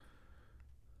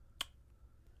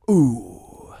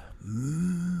Ooh,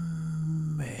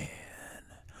 man.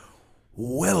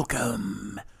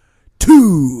 Welcome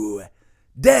to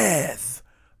Death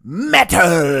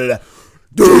Metal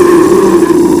Dukes.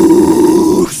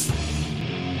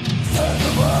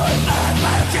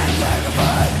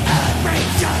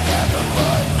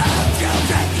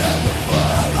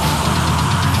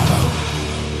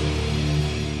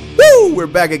 Woo! We're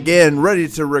back again, ready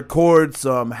to record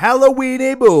some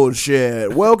Halloween-y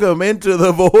bullshit. Welcome into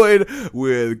the void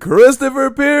with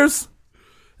Christopher Pierce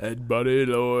and Buddy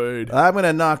Lloyd. I'm going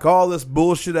to knock all this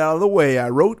bullshit out of the way. I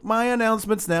wrote my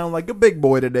announcements down like a big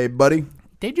boy today, buddy.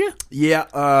 Did you?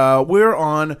 Yeah, we're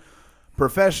on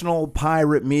Professional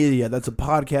Pirate Media. That's a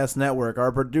podcast network.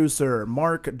 Our producer,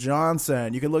 Mark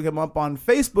Johnson. You can look him up on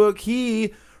Facebook.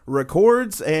 He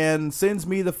records and sends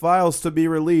me the files to be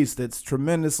released. It's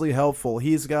tremendously helpful.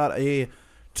 He's got a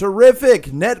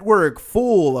terrific network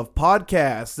full of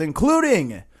podcasts,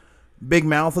 including Big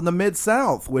Mouth in the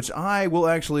Mid-South, which I will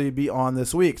actually be on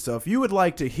this week. So if you would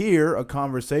like to hear a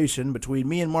conversation between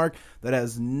me and Mark that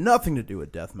has nothing to do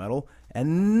with death metal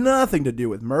and nothing to do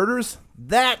with murders,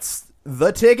 that's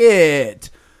the ticket.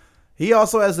 He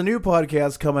also has a new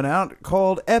podcast coming out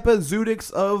called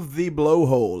Epizootics of the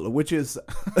Blowhole, which is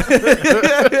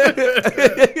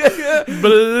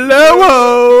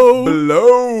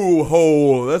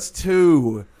Blowhole. That's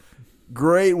two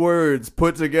great words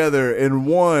put together in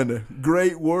one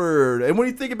great word. And when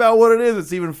you think about what it is,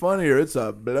 it's even funnier. It's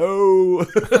a blow.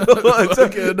 It's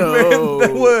fucking hole.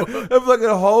 That fucking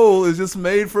hole is just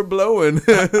made for blowing.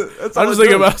 I'm just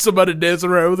thinking about somebody dancing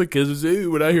around with a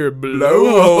kazoo when I hear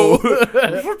blowhole.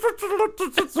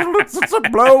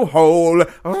 Blowhole.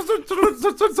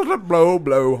 Blow,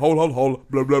 blow, hole, hole,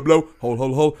 blow, blow, blow,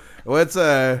 hole. What's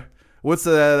that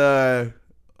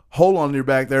hole on your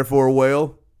back there for, a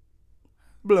whale?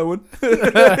 Blowing. Man,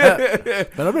 I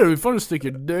bet it'd be fun to stick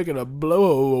your dick in a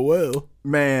blowhole a whale.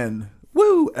 Man.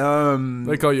 Woo.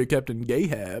 They call you Captain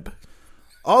Gayhab.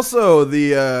 Also,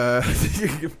 the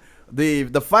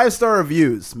 5-star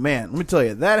reviews. Man, let me tell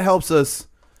you, that helps us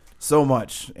so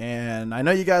much. And I know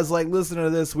you guys like listening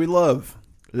to this. We love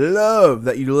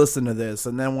that you listen to this.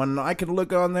 And then when I can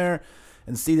look on there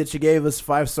and see that you gave us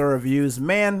 5-star reviews,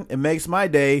 man, it makes my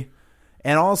day.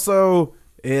 And also,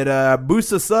 it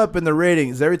boosts us up in the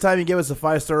ratings. Every time you give us a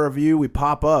 5-star review, we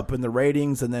pop up in the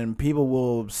ratings, and then people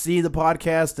will see the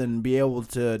podcast and be able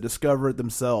to discover it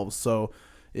themselves. So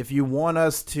if you want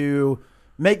us to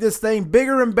make this thing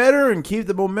bigger and better and keep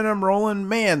the momentum rolling,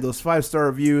 man, those 5-star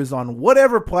reviews on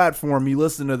whatever platform you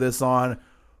listen to this on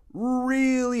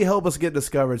really help us get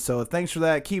discovered. So thanks for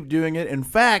that. Keep doing it. In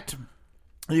fact,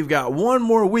 you've got one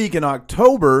more week in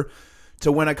October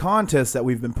to win a contest that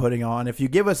we've been putting on. If you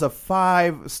give us a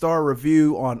 5-star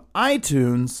review on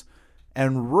iTunes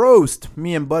and roast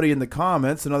me and Buddy in the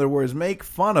comments, in other words, make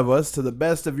fun of us to the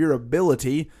best of your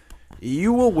ability,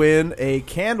 you will win a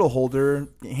candle holder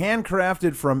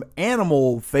handcrafted from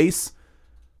animal face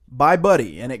by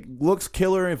Buddy. And it looks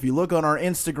killer. If you look on our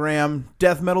Instagram,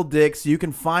 Death Metal Dicks, you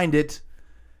can find it.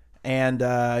 And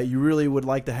you really would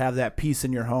like to have that piece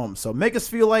in your home. So make us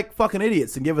feel like fucking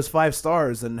idiots and give us 5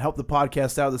 stars and help the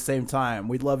podcast out at the same time.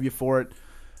 We'd love you for it.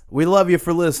 We love you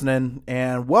for listening.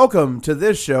 And welcome to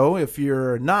this show. If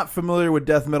you're not familiar with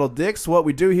Death Metal Dicks, what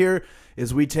we do here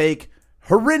is we take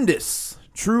horrendous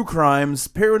true crimes,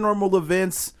 paranormal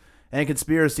events, and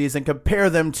conspiracies and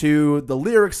compare them to the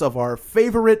lyrics of our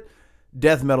favorite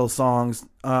death metal songs.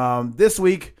 This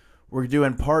week, we're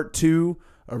doing part 2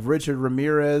 of Richard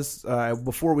Ramirez.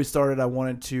 Before we started, I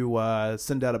wanted to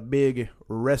send out a big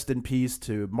rest in peace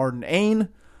to Martin Ain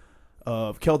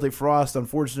of Celtic Frost.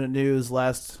 Unfortunate news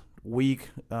last week.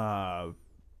 Founding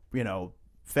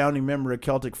member of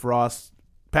Celtic Frost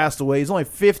passed away. He's only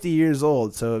 50 years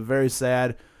old, so very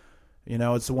sad.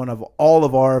 It's one of all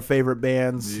of our favorite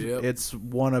bands. Yep. It's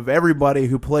one of everybody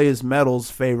who plays metal's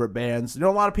favorite bands. A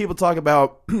lot of people talk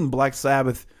about Black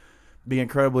Sabbath being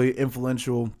incredibly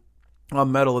influential on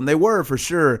metal, and they were for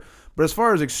sure. But as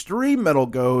far as extreme metal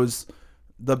goes,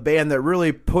 the band that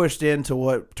really pushed into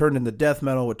what turned into death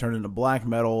metal, what turned into black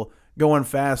metal, going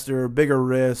faster, bigger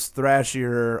riffs,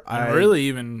 thrashier. And really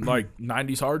even like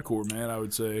 90s hardcore, man, I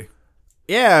would say.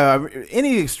 Yeah,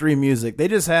 any extreme music.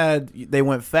 They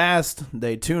went fast,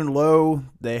 they tuned low,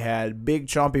 they had big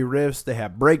chompy riffs, they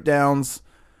had breakdowns.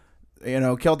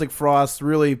 Celtic Frost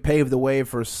really paved the way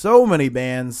for so many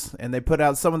bands, and they put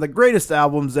out some of the greatest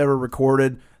albums ever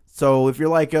recorded. So if you're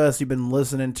like us, you've been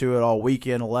listening to it all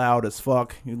weekend loud as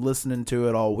fuck. You're listening to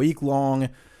it all week long,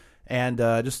 and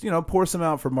just pour some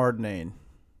out for Martin Ain.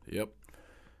 Yep.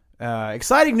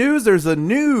 Exciting news, there's a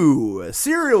new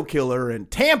serial killer in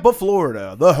Tampa,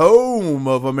 Florida, the home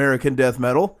of American death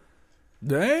metal.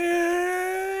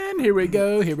 And here we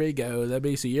go. Let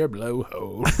me see your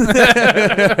blowhole.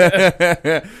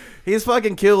 He's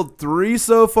fucking killed 3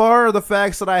 so far. The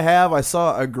facts that I have, I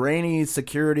saw a grainy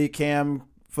security cam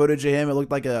footage of him. It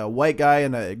looked like a white guy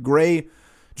in a gray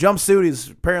jumpsuit.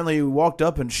 He's apparently walked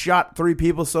up and shot 3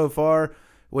 people so far,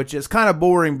 which is kind of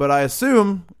boring, but I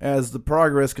assume as the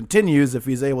progress continues, if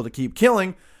he's able to keep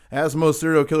killing, as most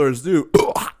serial killers do.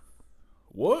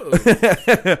 Whoa.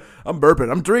 I'm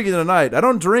burping. I'm drinking tonight. I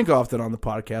don't drink often on the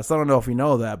podcast. I don't know if you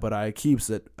know that, but I keeps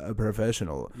it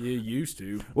professional. You used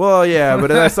to. Well, yeah,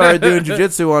 but I started doing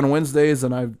jiu-jitsu on Wednesdays,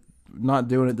 and I'm not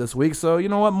doing it this week. So, you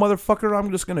know what, motherfucker?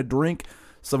 I'm just going to drink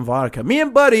some vodka. Me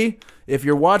and Buddy, if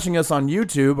you're watching us on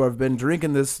YouTube, I've been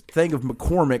drinking this thing of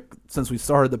McCormick since we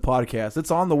started the podcast. It's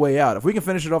on the way out. If we can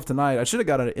finish it off tonight, I should have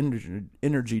got an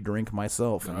energy drink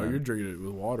myself. No, you're drinking it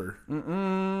with water.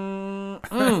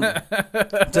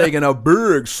 Taking a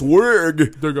big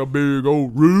swig. Take a big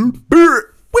old root. Big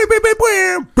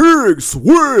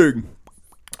swig.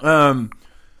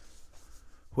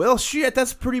 Well, shit,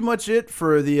 that's pretty much it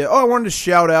for the... I wanted to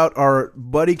shout out our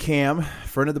buddy Cam,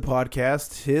 friend of the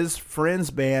podcast, his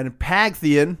friend's band,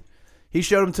 Pagthian. He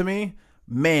showed them to me.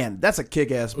 Man, that's a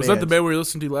kick-ass band. Was that the band we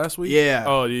listened to last week? Yeah.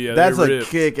 Oh, yeah. That's a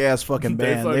kick-ass fucking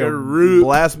band. They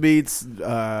blast beats.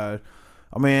 I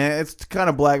mean, it's kind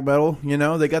of black metal, you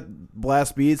know? They got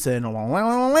blast beats and...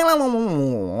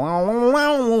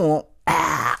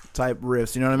 type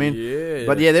riffs, you know what I mean? Yeah.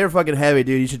 But yeah, they're fucking heavy,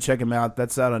 dude. You should check them out.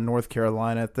 That's out of North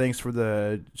Carolina. Thanks for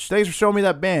showing me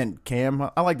that band, Cam.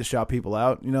 I like to shout people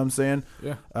out, you know what I'm saying?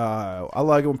 Yeah. I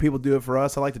like it when people do it for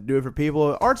us. I like to do it for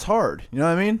people. Art's hard, you know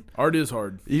what I mean? Art is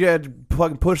hard. You gotta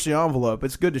fucking push the envelope.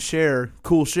 It's good to share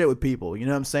cool shit with people, you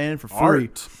know what I'm saying? For free.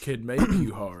 Art can make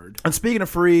you hard. And speaking of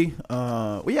free,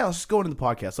 let's just go into the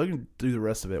podcast. So I can do the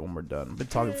rest of it when we're done. I've been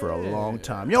talking for a long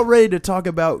time. Y'all ready to talk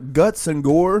about guts and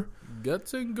gore?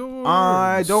 Guts and gore.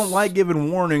 I don't like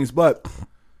giving warnings, but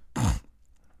I'm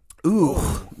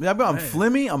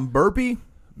flimmy, I'm burpy.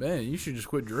 Man, you should just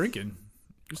quit drinking.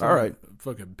 All right,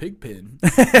 fucking pig pen.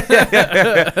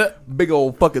 Big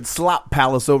old fucking slop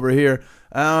palace over here.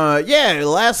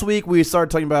 Last week we started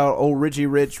talking about old Richie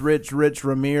Rich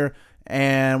Ramirez,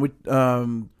 and we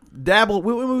dabbled.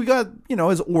 We got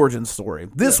his origin story.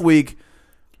 This week,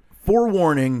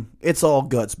 forewarning, it's all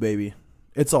guts, baby.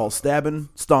 It's all stabbing,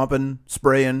 stomping,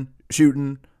 spraying,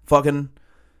 shooting, fucking.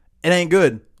 It ain't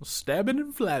good. Stabbing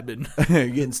and flabbing.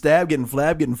 Getting stabbed, getting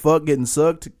flabbed, getting fucked, getting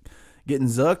sucked, getting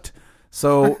zucked.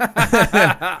 So,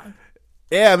 yeah,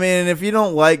 I mean, if you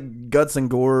don't like guts and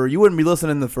gore, you wouldn't be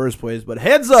listening in the first place. But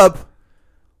heads up,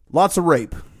 lots of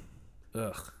rape.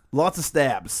 Ugh. Lots of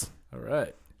stabs. All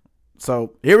right.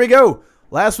 So, here we go.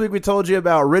 Last week we told you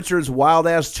about Richard's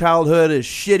wild-ass childhood, his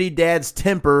shitty dad's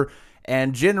temper,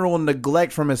 and general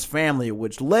neglect from his family,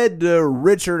 which led to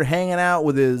Richard hanging out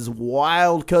with his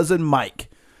wild cousin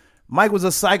Mike. Mike was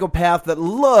a psychopath that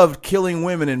loved killing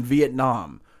women in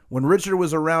Vietnam. When Richard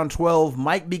was around 12,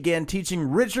 Mike began teaching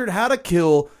Richard how to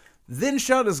kill, then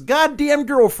shot his goddamn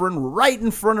girlfriend right in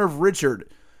front of Richard.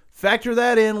 Factor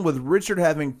that in with Richard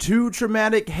having 2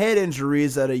 traumatic head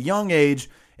injuries at a young age,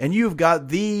 and you've got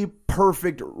the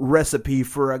perfect recipe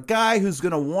for a guy who's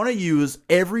going to want to use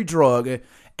every drug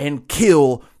and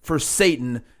kill for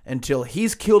Satan until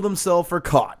he's killed himself or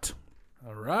caught.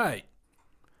 All right.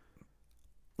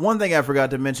 One thing I forgot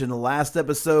to mention in the last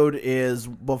episode is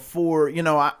before,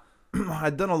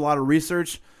 I'd done a lot of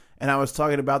research, and I was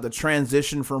talking about the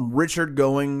transition from Richard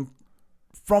going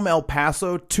from El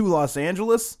Paso to Los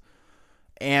Angeles.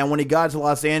 And when he got to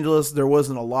Los Angeles, there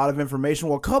wasn't a lot of information.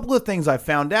 Well, a couple of things I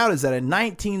found out is that in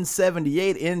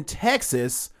 1978 in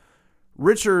Texas,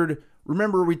 Richard...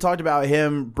 Remember, we talked about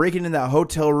him breaking in that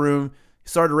hotel room. He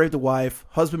started to rape the wife.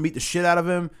 Husband beat the shit out of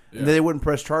him, and then they wouldn't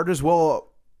press charges.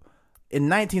 Well, in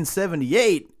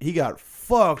 1978, he got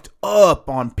fucked up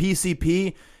on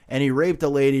PCP, and he raped a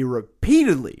lady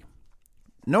repeatedly.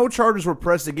 No charges were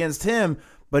pressed against him,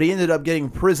 but he ended up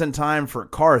getting prison time for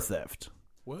car theft.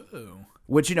 Whoa.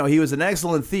 Which, he was an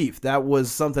excellent thief. That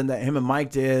was something that him and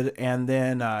Mike did, and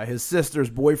then his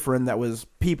sister's boyfriend that was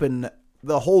peeping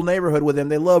the whole neighborhood with him.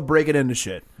 They love breaking into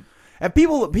shit. And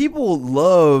people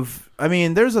love,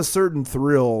 there's a certain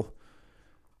thrill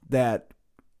that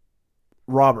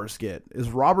robbers get. Is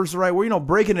robbers the right word?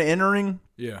 Breaking and entering.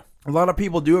 Yeah. A lot of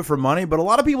people do it for money, but a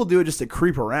lot of people do it just to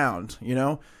creep around,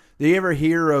 Do you ever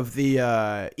hear of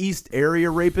the East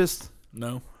Area Rapist?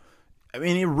 No.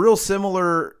 Real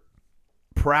similar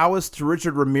prowess to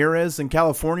Richard Ramirez in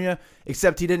California,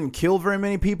 except he didn't kill very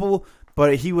many people,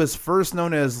 but he was first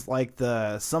known as like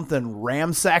the something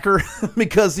ramsacker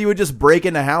because he would just break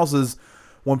into houses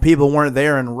when people weren't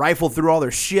there and rifle through all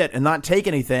their shit and not take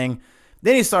anything.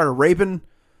 Then he started raping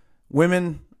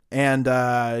women, and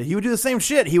he would do the same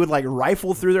shit. He would like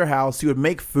rifle through their house. He would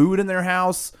make food in their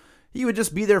house. He would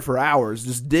just be there for hours,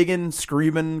 just digging,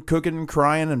 screaming, cooking,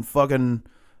 crying, and fucking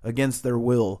against their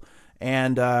will.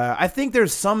 And I think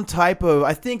there's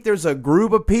there's a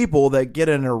group of people that get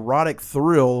an erotic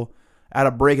thrill out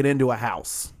of breaking into a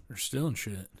house. They're stealing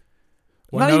shit.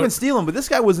 Not even stealing, but this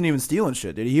guy wasn't even stealing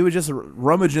shit, dude. He was just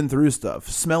rummaging through stuff,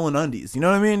 smelling undies. You know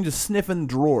what I mean? Just sniffing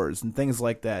drawers and things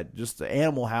like that. Just an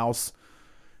Animal House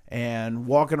and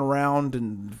walking around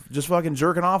and just fucking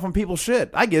jerking off on people's shit.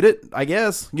 I get it, I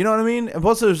guess. You know what I mean? And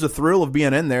plus there's the thrill of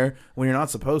being in there when you're not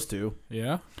supposed to.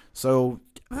 Yeah. So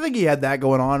I think he had that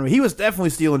going on. He was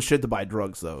definitely stealing shit to buy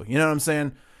drugs, though. You know what I'm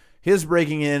saying? His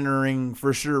breaking and entering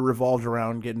for sure revolved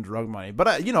around getting drug money.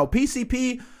 But,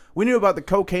 PCP, we knew about the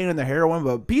cocaine and the heroin,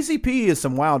 but PCP is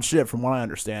some wild shit from what I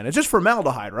understand. It's just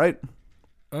formaldehyde, right?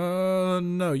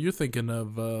 No, you're thinking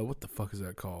of, what the fuck is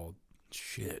that called?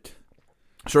 Shit.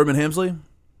 Sherman Hemsley?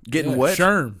 Getting wet?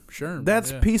 Sherm.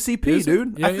 That's PCP,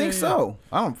 dude. Yeah, I think so.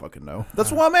 I don't fucking know.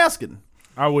 That's why I'm asking.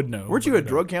 I would know. Weren't you a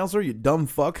drug counselor, you dumb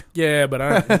fuck? Yeah, but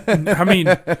I mean,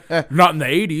 not in the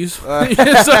 80s.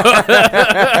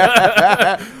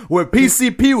 When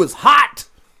PCP was hot.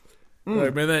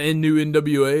 Like, man, that new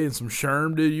NWA and some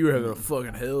Sherm, dude, you were having a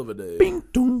fucking hell of a day. Bing,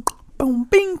 dong, boom,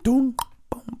 bing, dong,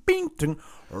 boom, bing, dong.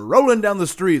 Rolling down the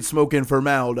street smoking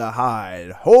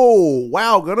formaldehyde. Oh,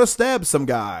 wow, gonna stab some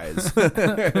guys.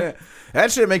 That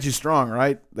shit makes you strong,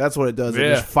 right? That's what it does.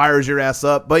 It just fires your ass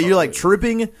up. But you're like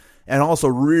tripping and also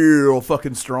real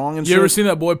fucking strong and shit. You ever seen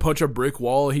that boy punch a brick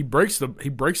wall? He breaks the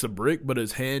brick, but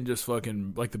his hand just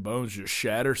fucking, like the bones just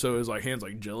shatter, so his like hand's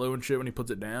like jello and shit when he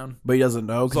puts it down. But he doesn't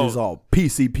know because he's all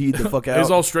PCP'd the fuck out.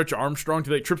 He's all Stretch Armstrong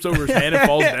till he trips over his hand and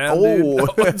falls down, dude.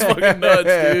 It's fucking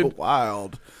nuts, dude.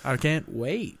 Wild. I can't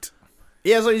wait.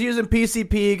 Yeah, so he's using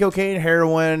PCP, cocaine,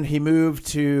 heroin. He moved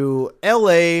to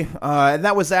L.A., and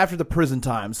that was after the prison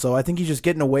time. So I think he's just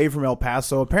getting away from El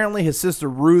Paso. Apparently his sister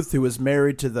Ruth, who was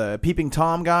married to the Peeping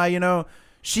Tom guy,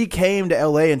 she came to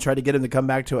L.A. and tried to get him to come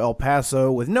back to El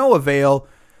Paso with no avail.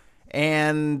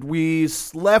 And we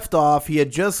left off. He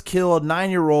had just killed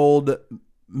 9-year-old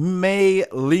May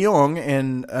Leong,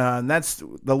 and that's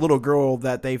the little girl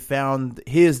that they found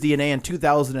his DNA in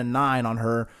 2009 on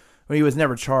her. He was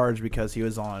never charged because he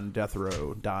was on death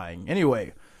row dying.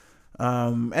 Anyway,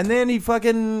 and then he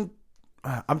fucking...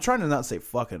 I'm trying to not say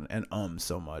fucking and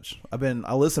so much.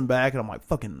 I listen back and I'm like,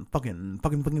 fucking. Gotta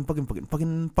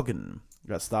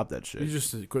stop that shit. You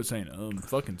just quit saying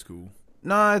fucking's cool.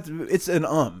 No, it's an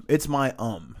It's my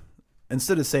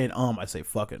Instead of saying I say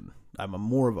fucking. I'm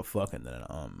more of a fucking than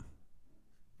an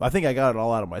I think I got it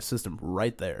all out of my system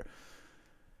right there.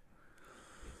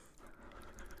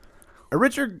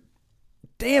 Richard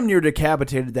damn near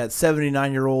decapitated that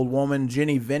 79-year-old woman,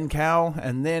 Jenny Venkow,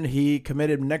 and then he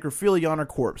committed necrophilia on her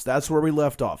corpse. That's where we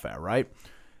left off at, right?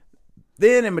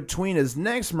 Then, in between his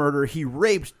next murder, he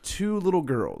raped 2 little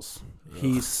girls.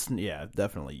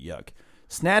 Definitely yuck.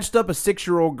 Snatched up a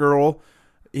 6-year-old girl.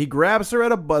 He grabs her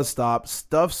at a bus stop,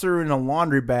 stuffs her in a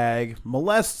laundry bag,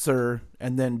 molests her,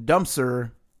 and then dumps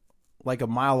her like a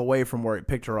mile away from where he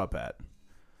picked her up at.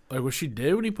 Like, was she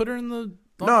dead when he put her in the...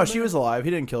 No, she was alive. He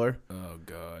didn't kill her. Oh,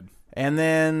 God. And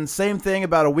then, same thing,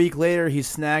 about a week later, he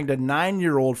snagged a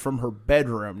 9-year-old from her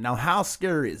bedroom. Now, how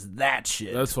scary is that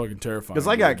shit? That's fucking terrifying. Because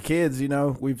I got kids,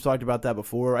 we've talked about that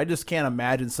before. I just can't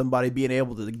imagine somebody being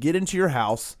able to get into your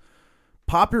house,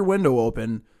 pop your window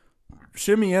open,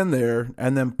 shimmy in there,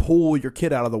 and then pull your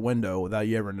kid out of the window without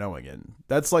you ever knowing it.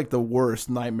 That's like the worst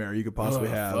nightmare you could possibly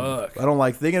have. Fuck. I don't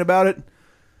like thinking about it.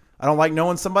 I don't like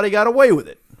knowing somebody got away with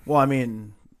it. Well, I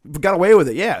mean... got away with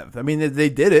it, yeah. I mean, they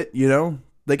did it,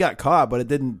 They got caught, but it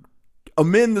didn't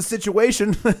amend the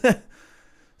situation.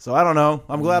 So, I don't know.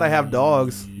 I'm glad I have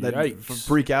dogs that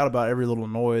freak out about every little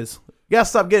noise. You gotta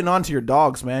stop getting onto your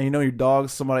dogs, man. Your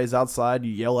dogs, somebody's outside,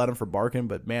 you yell at them for barking,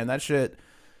 but, man, that shit,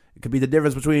 it could be the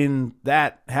difference between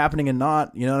that happening and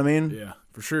not, you know what I mean? Yeah,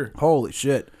 for sure. Holy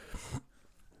shit.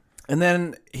 And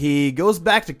then he goes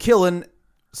back to killing.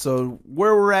 So,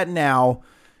 where we're at now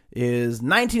is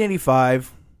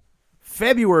 1985...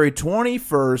 February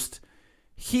 21st,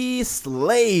 he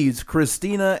slays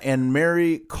Christina and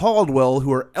Mary Caldwell,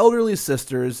 who are elderly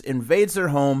sisters, invades their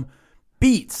home,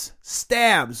 beats,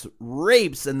 stabs,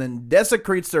 rapes, and then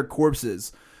desecrates their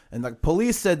corpses. And the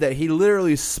police said that he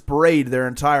literally sprayed their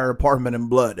entire apartment in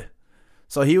blood.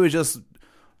 So he was just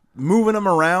moving them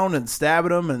around and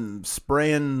stabbing them and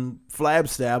spraying flab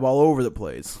stab all over the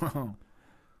place.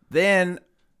 Then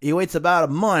he waits about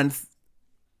a month.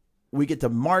 We get to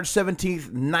March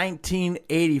 17th,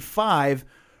 1985.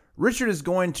 Richard is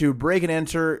going to break and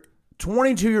enter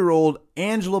 22-year-old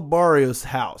Angela Barrios'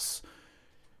 house.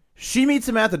 She meets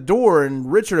him at the door, and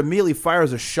Richard immediately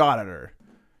fires a shot at her.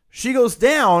 She goes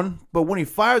down, but when he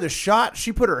fired the shot,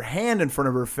 she put her hand in front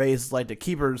of her face like to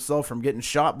keep herself from getting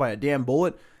shot by a damn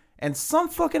bullet. And some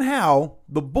fucking how,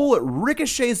 the bullet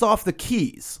ricochets off the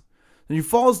keys. And she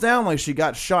falls down like she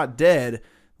got shot dead,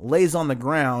 lays on the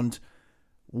ground.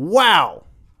 Wow.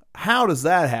 How does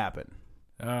that happen?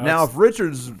 Now, if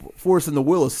Richard's forcing the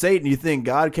will of Satan, you think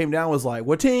God came down and was like,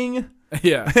 "Wa-ting."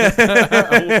 Yeah.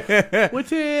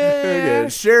 Wa-ting. Yeah.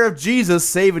 Sheriff Jesus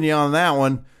saving you on that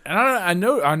one. And I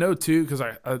know too, because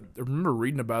I remember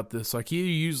reading about this. Like, he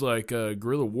used like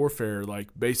guerrilla warfare, like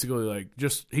basically like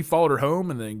just he followed her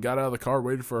home and then got out of the car,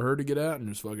 waited for her to get out, and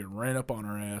just fucking ran up on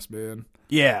her ass, man.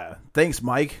 Yeah, thanks,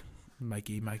 Mike. Mike.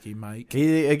 He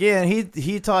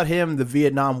taught him the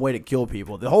Vietnam way to kill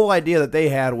people. The whole idea that they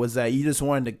had was that you just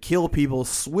wanted to kill people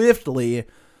swiftly,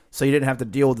 so you didn't have to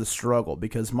deal with the struggle.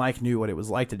 Because Mike knew what it was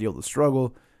like to deal with the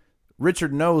struggle.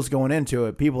 Richard knows going into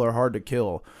it, people are hard to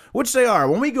kill. Which they are.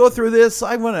 When we go through this,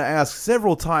 I'm going to ask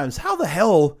several times, how the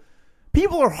hell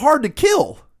people are hard to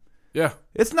kill? Yeah.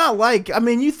 It's not like, I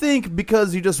mean, you think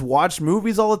because you just watch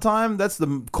movies all the time, that's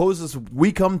the closest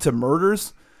we come to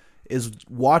murders, is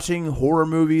watching horror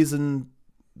movies and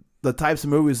the types of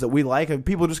movies that we like, and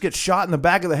people just get shot in the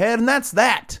back of the head, and that's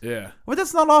that. Yeah. But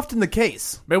that's not often the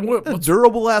case. Man, what's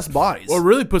durable-ass bodies. What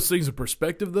really puts things in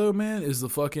perspective, though, man, is the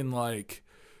fucking, like,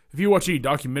 if you watch any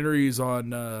documentaries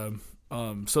on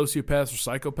sociopaths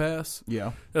or psychopaths,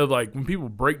 yeah, like when people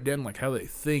break down like how they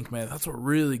think, man, that's what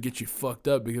really gets you fucked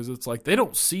up, because it's like they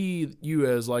don't see you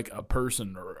as like a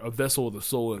person or a vessel with a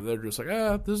soul, and they're just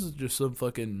like, this is just some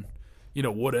fucking,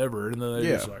 whatever, and then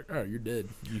they're just like, all right, you're dead,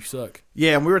 you suck.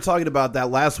 Yeah, and we were talking about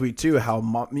that last week too, how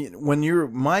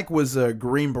when Mike was a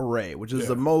Green Beret, which is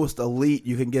the most elite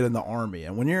you can get in the Army,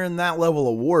 and when you're in that level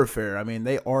of warfare, I mean,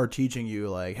 they are teaching you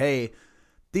like, hey,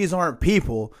 these aren't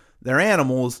people, they're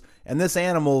animals, and this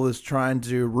animal is trying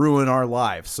to ruin our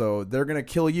life. So they're going to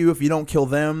kill you if you don't kill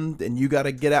them, and you got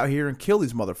to get out here and kill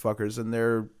these motherfuckers, and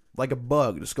they're like a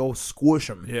bug. Just go squish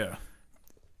them. Yeah.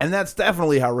 And that's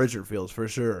definitely how Richard feels, for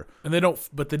sure. And they don't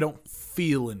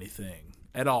feel anything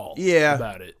at all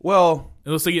about it. Well,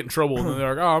 unless they get in trouble, and then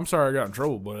they're like, oh, I'm sorry I got in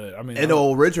trouble, but I mean. And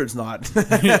old Richard's not.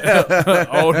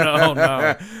 Oh,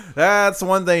 no. That's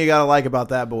one thing you got to like about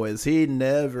that boy, is he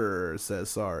never says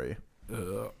sorry.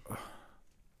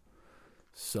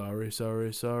 Sorry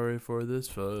for this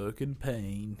fucking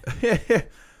pain.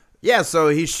 Yeah, so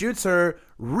he shoots her,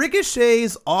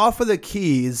 ricochets off of the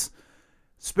keys,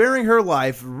 sparing her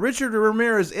life. Richard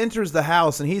Ramirez enters the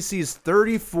house, and he sees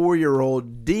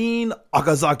 34-year-old Dean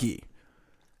Okazaki.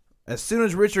 As soon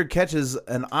as Richard catches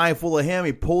an eye full of him,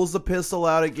 he pulls the pistol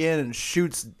out again and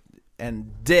shoots,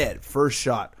 and dead. First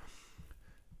shot.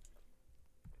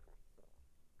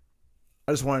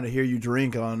 I just wanted to hear you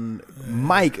drink on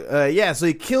Mike. So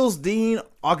he kills Dean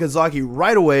Okazaki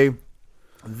right away.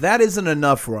 That isn't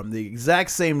enough for him. The exact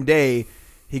same day,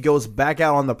 he goes back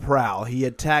out on the prowl. He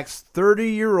attacks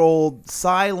 30-year-old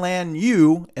Cy Lan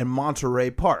Yu in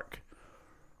Monterey Park.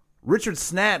 Richard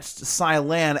snatched Cy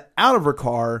Lan out of her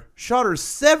car, shot her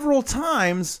several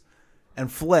times,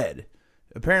 and fled.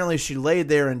 Apparently, she laid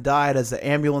there and died as the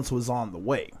ambulance was on the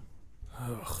way.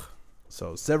 Ugh.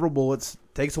 So, several bullets.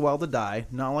 Takes a while to die.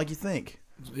 Not like you think.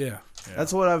 Yeah.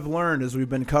 That's what I've learned as we've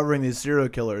been covering these serial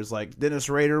killers. Like Dennis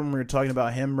Rader, when we were talking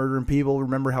about him murdering people,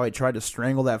 remember how he tried to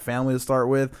strangle that family to start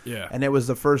with? Yeah. And it was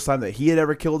the first time that he had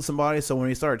ever killed somebody, so when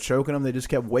he started choking them, they just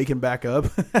kept waking back up.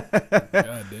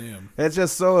 God damn. It's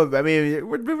just so, I mean,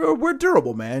 we're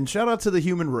durable, man. Shout out to the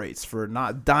human race for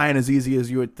not dying as easy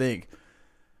as you would think.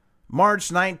 March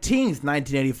 19th,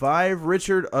 1985,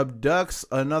 Richard abducts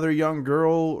another young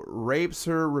girl, rapes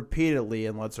her repeatedly,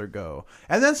 and lets her go.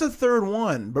 And that's the third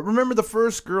one. But remember, the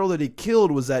first girl that he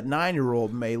killed was that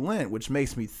 9-year-old May Lint, which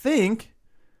makes me think,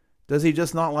 does he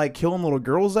just not like killing little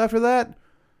girls after that?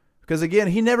 Because, again,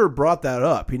 he never brought that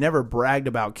up. He never bragged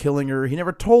about killing her. He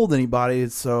never told anybody.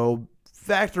 So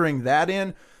factoring that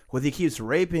in, with he keeps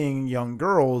raping young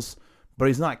girls, but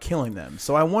he's not killing them.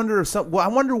 So I wonder I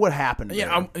wonder what happened.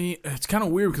 Yeah, it's kind of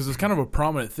weird because it's kind of a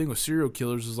prominent thing with serial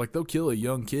killers is like they'll kill a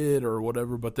young kid or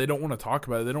whatever, but they don't want to talk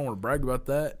about it. They don't want to brag about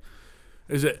that.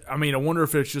 Is it? I mean, I wonder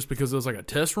if it's just because it was like a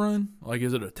test run. Like,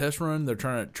 is it a test run? They're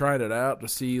trying it out to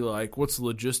see like what's the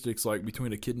logistics like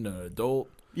between a kid and an adult.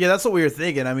 Yeah, that's what we were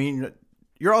thinking. I mean,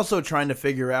 you're also trying to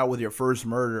figure out with your first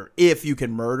murder if you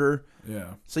can murder.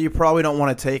 Yeah. So you probably don't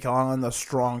want to take on a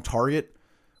strong target.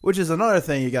 which is another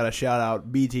thing you got to shout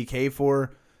out BTK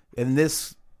for. In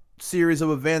this series of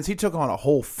events, he took on a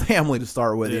whole family to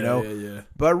start with, you know? Yeah.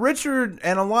 But Richard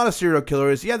and a lot of serial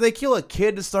killers, they kill a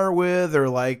kid to start with, or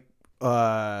like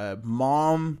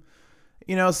mom,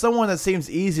 someone that seems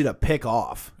easy to pick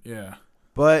off. Yeah.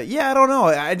 But I don't know.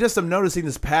 I just am noticing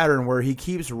this pattern where he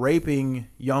keeps raping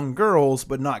young girls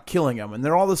but not killing them. And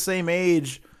they're all the same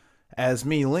age as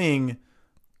Mi Ling,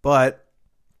 but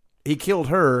he killed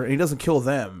her and he doesn't kill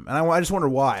them. And I just wonder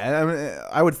why.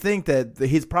 I would think that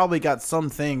he's probably got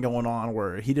something going on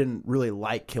where he didn't really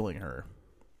like killing her.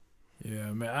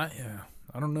 Yeah, man.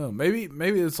 I don't know. Maybe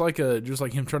it's like just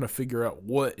like him trying to figure out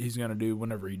what he's gonna do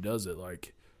whenever he does it.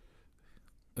 Like,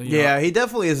 he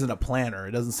definitely isn't a planner.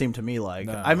 It doesn't seem to me like.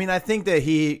 No. I mean, I think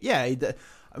that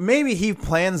maybe he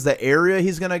plans the area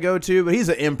he's gonna go to, but he's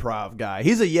an improv guy.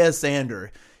 He's a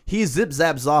yes-ander. He's zip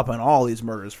zap zopping all these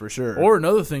murders for sure. Or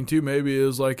another thing too, maybe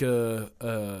is like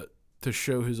to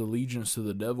show his allegiance to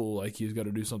the devil. Like he's got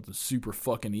to do something super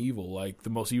fucking evil, like the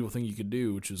most evil thing you could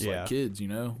do, which is like kids.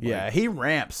 Yeah, he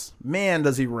ramps. Man,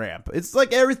 does he ramp! It's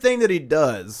like everything that he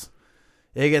does,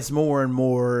 it gets more and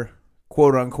more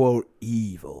quote unquote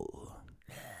evil.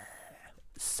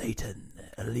 Satan,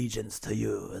 allegiance to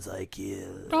you as I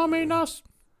kill. Dominus,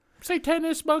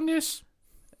 Satanis bungus.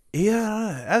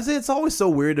 Yeah, it's always so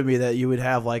weird to me that you would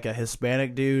have like a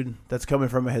Hispanic dude that's coming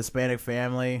from a Hispanic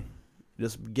family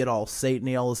just get all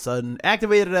Satan-y all of a sudden,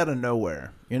 activated out of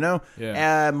nowhere,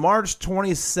 Yeah. March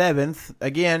 27th,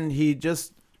 again, he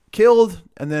just killed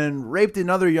and then raped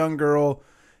another young girl,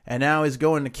 and now he's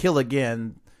going to kill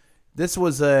again. This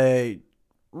was a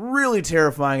really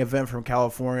terrifying event from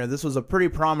California. This was a pretty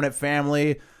prominent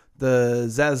family, the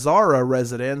Zazzara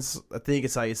residents, I think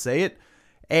it's how you say it.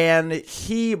 And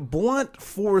he blunt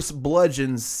force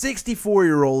bludgeons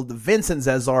 64-year-old Vincent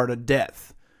Zazzara to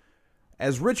death.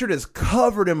 As Richard is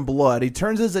covered in blood, he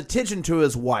turns his attention to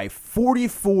his wife,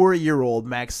 44-year-old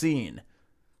Maxine.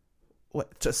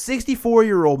 What? A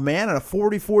 64-year-old man and a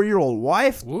 44-year-old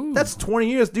wife? Ooh. That's 20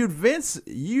 years. Dude, Vince,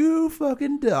 you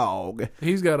fucking dog.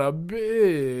 He's got a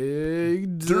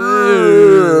big dick.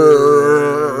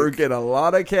 Get a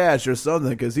lot of cash or something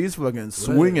because he's fucking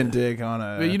swinging dick on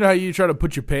a... You know how you try to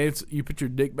put you put your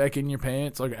dick back in your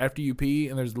pants like after you pee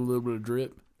and there's a little bit of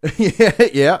drip?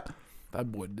 Yeah. That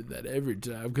boy did that every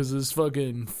time because his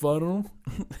fucking funnel.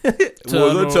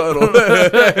 Tunnel.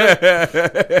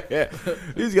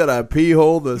 He's got a pee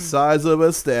hole the size of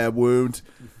a stab wound.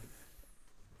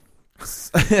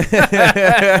 God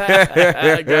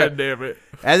damn it.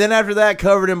 And then after that,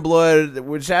 covered in blood,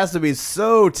 which has to be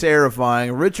so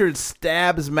terrifying, Richard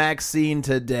stabs Maxine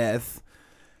to death,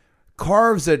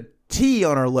 carves a T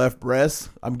on her left breast,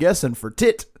 I'm guessing for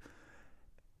tit,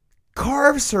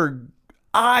 carves her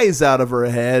eyes out of her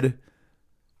head,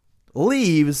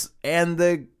 leaves, and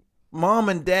the mom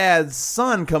and dad's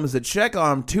son comes to check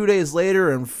on him 2 days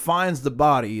later and finds the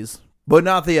bodies, but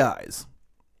not the eyes.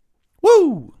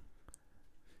 Woo!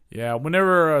 Yeah,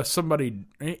 whenever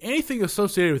anything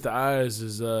associated with the eyes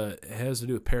is has to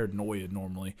do with paranoia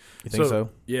normally. You think so?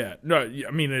 Yeah. No,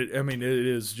 I mean it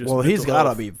is just. Well, he's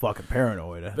got to be fucking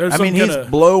paranoid. There's he's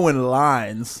blowing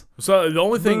lines. So the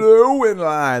only thing blowing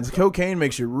lines. Cocaine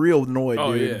makes you real annoyed,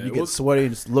 dude. Yeah. You get sweaty,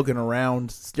 just looking around,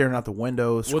 staring out the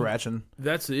window, scratching.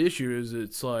 That's the issue. Is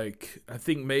it's like I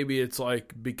think maybe it's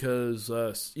like because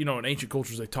in ancient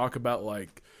cultures they talk about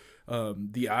like.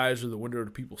 The eyes are the window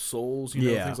to people's souls,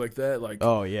 things like that. Like,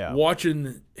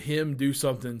 watching him do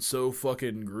something so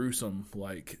fucking gruesome,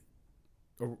 like,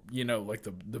 like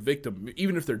the victim,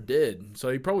 even if they're dead. So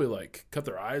he probably like cut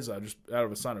their eyes out just out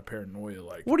of a sign of paranoia.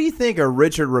 Like, what do you think a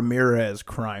Richard Ramirez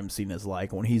crime scene is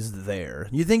like when he's there?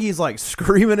 You think he's like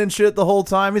screaming and shit the whole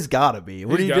time? He's got to be.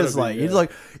 What do you just like? Yeah. He's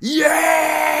like, yeah.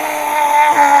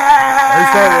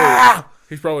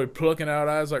 He's probably plucking out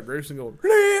eyes like grapes and going,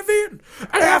 living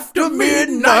after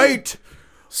midnight,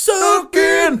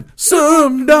 sucking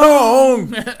some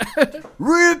dong,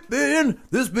 ripping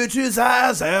this bitch's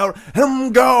eyes out, and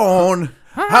I'm gone.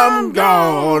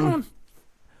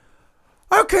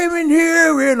 I came in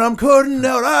here and I'm cutting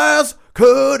out eyes,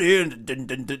 cutting.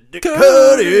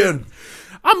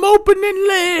 I'm opening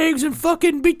legs and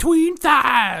fucking between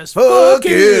thighs.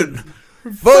 Fucking.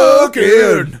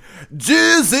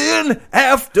 Jizzing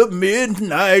after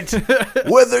midnight,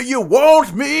 whether you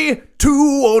want me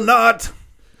to or not.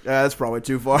 That's probably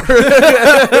too far. God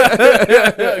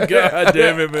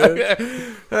damn it,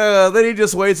 man. Then he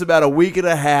just waits about a week and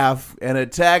a half and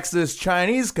attacks this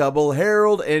Chinese couple,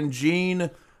 Harold and Jean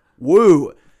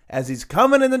Wu. As he's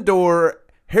coming in the door,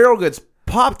 Harold gets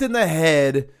popped in the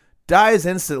head, dies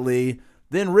instantly.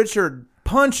 Then Richard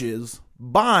punches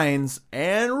binds,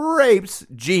 and rapes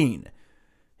Jean.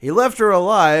 He left her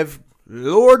alive,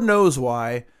 Lord knows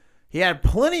why. He had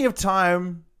plenty of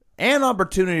time and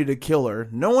opportunity to kill her.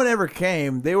 No one ever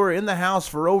came. They were in the house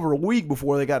for over a week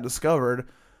before they got discovered.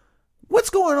 What's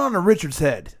going on in Richard's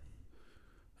head?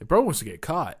 He probably wants to get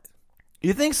caught.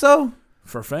 You think so?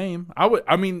 For fame.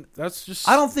 I mean, that's just...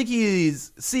 I don't think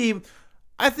he's... See,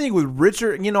 I think with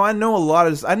Richard, you know, I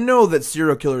know that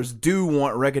serial killers do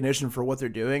want recognition for what they're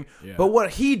doing, but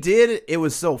what he did, it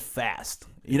was so fast.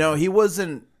 You know, he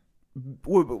wasn't...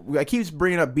 I keep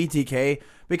bringing up BTK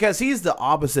because he's the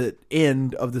opposite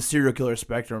end of the serial killer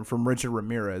spectrum from Richard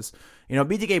Ramirez. You know,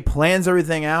 BTK plans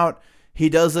everything out. He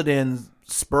does it in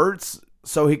spurts,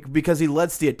 because he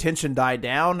lets the attention die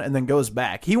down and then goes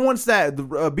back. He wants that.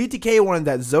 BTK wanted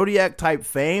that Zodiac type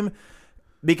fame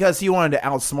because he wanted to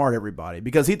outsmart everybody.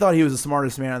 Because he thought he was the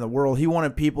smartest man in the world. He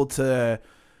wanted people to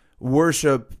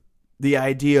worship the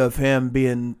idea of him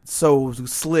being so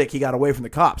slick. He got away from the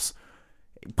cops.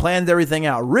 Planned everything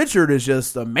out. Richard is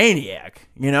just a maniac.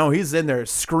 You know, he's in there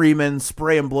screaming,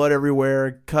 spraying blood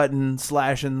everywhere, cutting,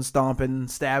 slashing, stomping,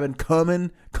 stabbing, coming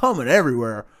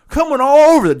everywhere. Coming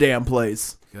all over the damn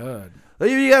place. God.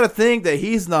 You got to think that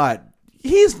he's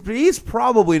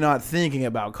probably not thinking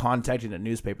about contacting the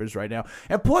newspapers right now.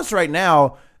 And plus right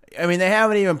now, I mean, they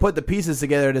haven't even put the pieces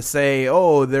together to say,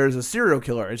 oh, there's a serial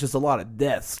killer. It's just a lot of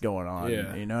deaths going on.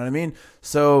 Yeah. You know what I mean?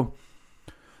 So...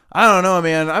 I don't know,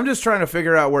 man. I'm just trying to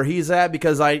figure out where he's at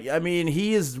because I mean,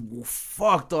 he is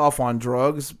fucked off on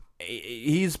drugs.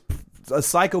 He's a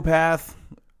psychopath.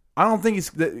 I don't think he's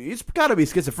got to be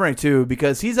schizophrenic too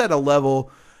because he's at a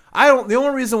level. The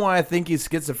only reason why I think he's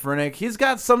schizophrenic, he's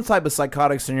got some type of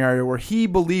psychotic scenario where he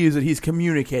believes that he's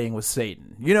communicating with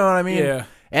Satan. You know what I mean? Yeah.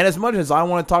 And as much as I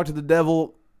want to talk to the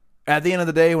devil, at the end of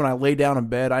the day, when I lay down in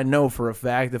bed, I know for a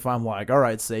fact if I'm like, all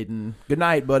right, Satan, good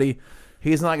night, buddy.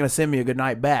 He's not going to send me a good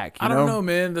night back. I don't know,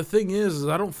 man. The thing is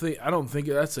I don't think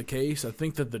that's the case. I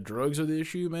think that the drugs are the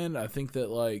issue, man. I think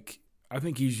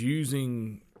he's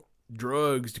using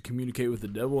drugs to communicate with the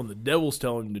devil, and the devil's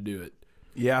telling him to do it.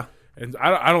 Yeah. And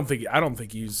I don't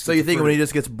think he's. So you think when he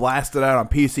just gets blasted out on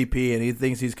PCP and he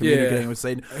thinks he's communicating with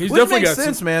Satan, he's which definitely makes got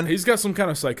sense, man. He's got some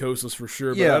kind of psychosis for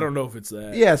sure, but I don't know if it's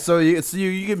that. Yeah, so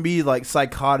you can be like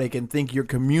psychotic and think you're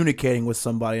communicating with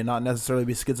somebody and not necessarily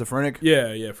be schizophrenic.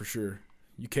 Yeah, for sure.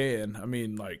 You can. I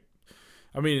mean,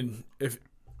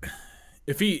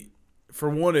 if he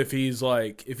is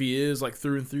like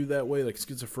through and through that way, like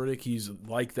schizophrenic, he's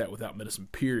like that without medicine,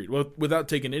 period. Well, without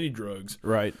taking any drugs.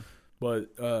 Right. But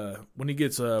when he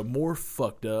gets more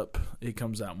fucked up, it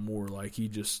comes out more like he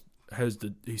just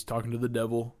he's talking to the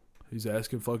devil. He's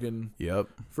asking fucking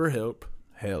for help.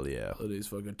 Hell yeah. He's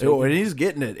fucking and he's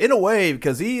getting it in a way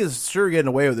because he is sure getting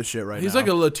away with the shit right now. He's like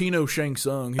a Latino Shang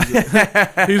Tsung.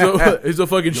 He's a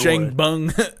fucking Shang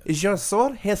Bung. Is your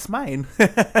sword? Yes, mine. You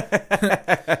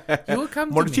will come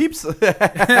more to cheaps. Oh fuck,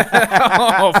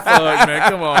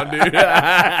 man! Come on, dude.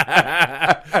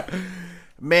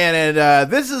 Man,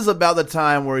 and this is about the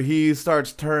time where he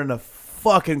starts turning a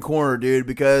fucking corner, dude.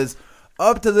 Because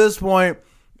up to this point,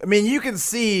 I mean, you can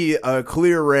see a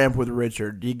clear ramp with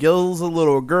Richard. He kills a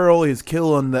little girl. He's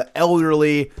killing the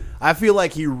elderly. I feel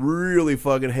like he really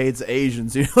fucking hates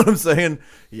Asians. You know what I'm saying?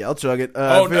 Yeah, I'll chug it.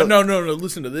 No.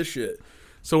 Listen to this shit.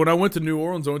 So when I went to New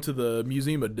Orleans, I went to the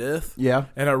Museum of Death. Yeah.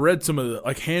 And I read some of the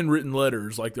like handwritten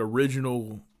letters, like the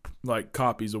original like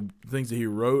copies of things that he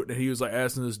wrote, and he was like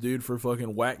asking this dude for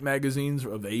fucking whack magazines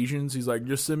of Asians. He's like,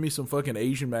 just send me some fucking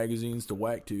Asian magazines to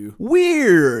whack to.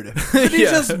 Weird. But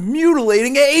he's just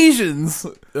mutilating Asians.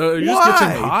 It just gets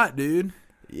him hot, dude.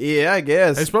 Yeah, I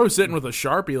guess. He's probably sitting with a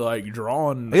Sharpie like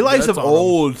drawing. He likes them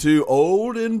old too,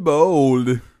 old and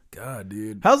bold. God,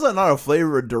 dude. How's that not a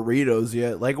flavor of Doritos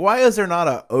yet? Like, why is there not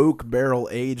a oak barrel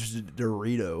aged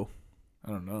Dorito? I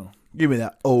don't know. Give me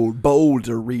that old bold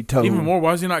Dorito. Even more,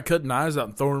 why is he not cutting eyes out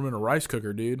and throwing them in a rice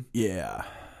cooker, dude? Yeah.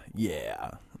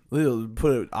 He'll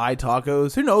put eye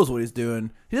tacos. Who knows what he's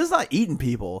doing? He's just not eating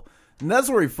people. And that's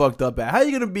where he fucked up at. How are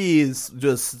you going to be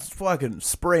just fucking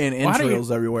spraying entrails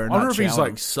everywhere? I wonder if he's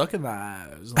like sucking the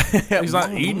eyes. Like, he's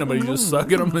not eating them, but he's just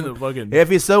sucking them in the fucking... If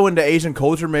he's so into Asian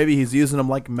culture, maybe he's using them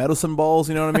like medicine balls,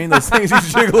 you know what I mean? Those things you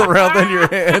jiggle around in your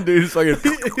hand, dude. It's fucking...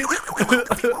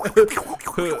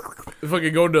 If I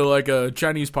could go into like a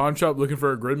Chinese pawn shop looking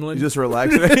for a gremlin. You just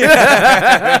relax. Man,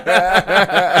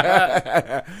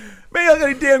 I got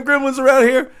any damn gremlins around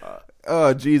here?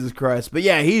 Oh, Jesus Christ. But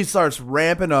yeah, he starts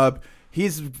ramping up.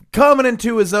 He's coming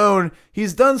into his own.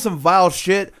 He's done some vile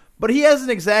shit, but he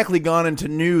hasn't exactly gone into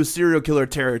new serial killer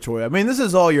territory. I mean, this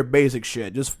is all your basic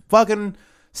shit. Just fucking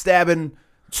stabbing,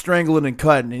 strangling and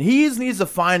cutting. And he needs to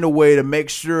find a way to make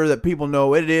sure that people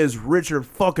know it is Richard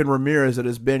fucking Ramirez that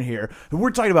has been here. And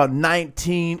we're talking about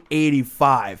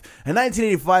 1985. And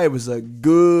 1985 was a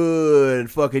good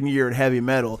fucking year in heavy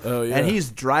metal. Oh, yeah. And he's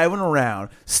driving around,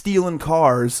 stealing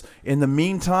cars. In the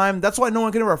meantime, that's why no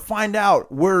one can ever find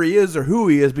out where he is or who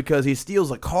he is, because he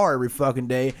steals a car every fucking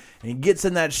day. And he gets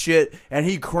in that shit, and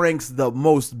he cranks the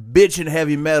most bitchin'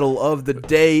 heavy metal of the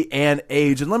day and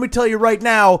age. And let me tell you right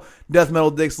now, Death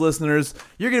Metal Dicks listeners,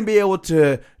 you're going to be able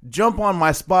to jump on my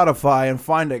Spotify and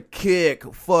find a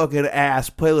kick fucking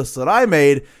ass playlist that I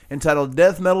made entitled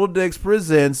Death Metal Dicks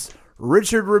Presents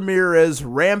Richard Ramirez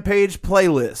Rampage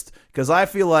Playlist. Because I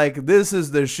feel like this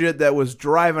is the shit that was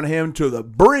driving him to the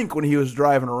brink when he was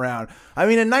driving around. I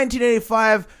mean, in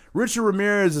 1985... Richard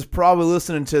Ramirez is probably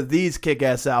listening to these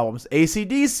kick-ass albums.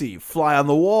 AC/DC, Fly on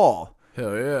the Wall.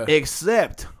 Hell yeah.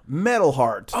 Except Metal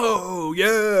Heart. Oh,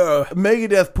 yeah.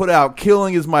 Megadeth put out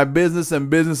Killing Is My Business and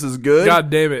Business Is Good. God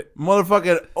damn it.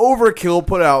 Motherfucking Overkill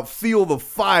put out Feel the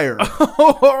Fire.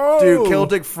 Dude,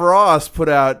 Celtic Frost put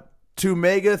out To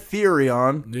Mega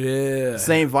Therion. Yeah.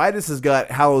 St. Vitus has got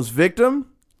Hallow's Victim.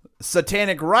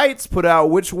 Satanic Rites put out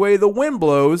Which Way the Wind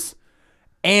Blows.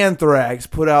 Anthrax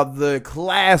put out the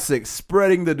classic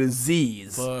Spreading the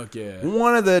Disease. Fuck yeah.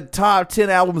 One of the top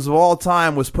 10 albums of all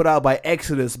time was put out by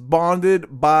Exodus,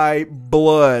 Bonded by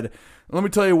Blood. Let me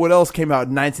tell you what else came out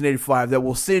in 1985 that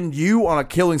will send you on a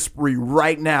killing spree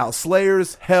right now.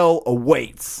 Slayer's Hell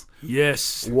Awaits.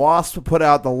 Yes. Wasp put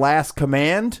out The Last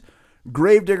Command.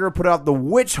 Gravedigger put out The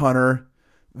Witch Hunter.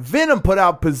 Venom put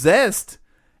out Possessed.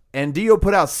 And Dio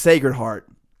put out Sacred Heart.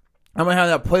 I'm going to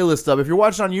have that playlist up. If you're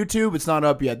watching on YouTube, it's not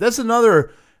up yet. That's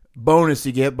another bonus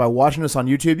you get by watching us on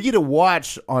YouTube. You get to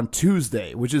watch on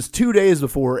Tuesday, which is 2 days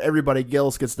before everybody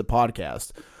else gets the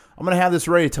podcast. I'm going to have this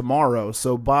ready tomorrow.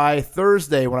 So by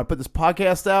Thursday, when I put this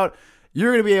podcast out,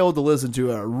 you're going to be able to listen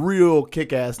to a real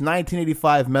kick-ass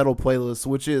 1985 metal playlist,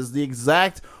 which is the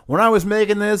exact... When I was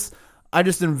making this, I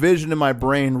just envisioned in my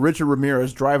brain Richard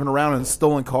Ramirez driving around in a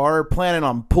stolen car, planning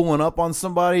on pulling up on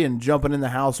somebody and jumping in the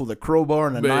house with a crowbar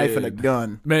and a knife and a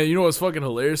gun. Man, you know what's fucking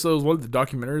hilarious though? Is one of the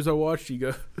documentaries I watched.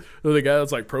 The guy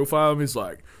that's like profiling him, he's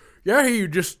like, "Yeah, you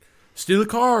just steal a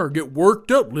car, get worked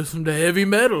up, listen to heavy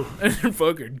metal, and then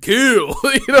fucking kill."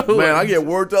 Man, I get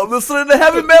worked up listening to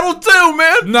heavy metal too,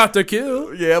 man. Not to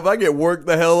kill. Yeah, but I get worked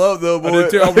the hell up though, boy.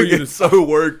 I get so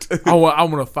worked. I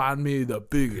want to find me the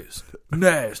biggest,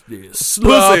 nastiest,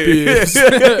 sloppiest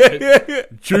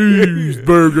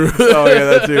cheeseburger. Oh yeah,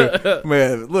 that too.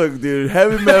 Man, look, dude,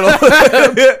 heavy metal,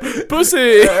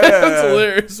 pussy. That's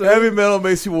hilarious. Heavy metal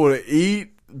makes you want to eat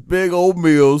big old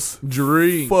meals,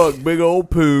 drink, fuck big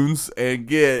old poons, and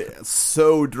get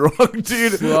so drunk,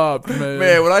 dude. Slopped, man.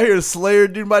 Man, when I hear Slayer,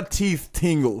 dude, my teeth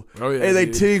tingle. Oh yeah, hey, they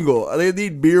tingle. They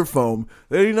need beer foam.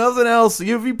 They need nothing else.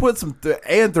 If you put some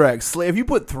Anthrax, if you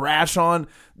put thrash on,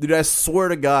 dude, I swear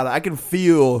to God, I can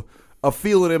feel a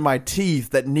feeling in my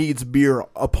teeth that needs beer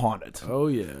upon it. Oh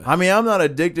yeah. I mean, I'm not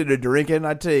addicted to drinking.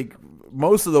 I take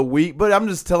most of the week, but I'm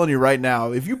just telling you right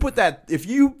now, if you put that, if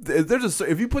you put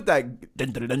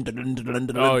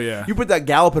that, oh yeah, you put that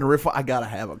galloping riff, I gotta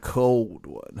have a cold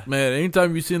one. Man,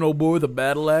 anytime you see an old boy with a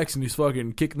battle axe and he's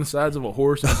fucking kicking the sides of a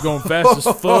horse and he's going fast as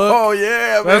fuck. Oh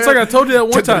yeah, man. That's like I told you that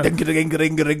one time.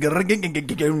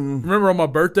 Remember on my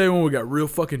birthday when we got real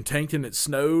fucking tanked and it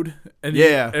snowed? And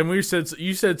yeah, and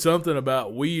you said something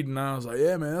about weed, and I was like,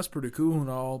 yeah, man, that's pretty cool and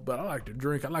all, but I like to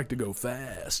drink. I like to go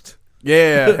fast.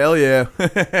 Yeah, hell yeah.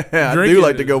 I do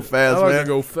like to go fast, man. I like to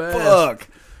go fast. Fuck.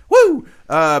 Woo!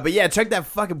 But yeah, check that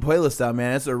fucking playlist out,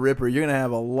 man. It's a ripper. You're going to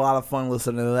have a lot of fun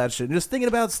listening to that shit. And just thinking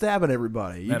about stabbing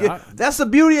everybody. That's the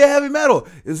beauty of heavy metal,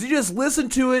 is you just listen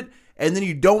to it, and then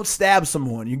you don't stab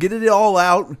someone. You get it all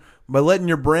out by letting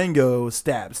your brain go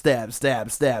stab, stab,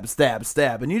 stab, stab, stab,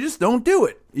 stab. And you just don't do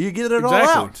it. You get it all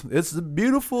out. It's the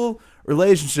beautiful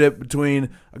relationship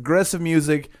between aggressive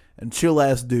music and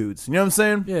chill-ass dudes. You know what I'm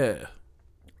saying? Yeah.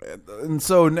 And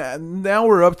so now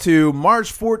we're up to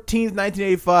March 14th,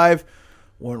 1985,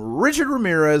 when Richard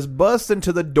Ramirez busts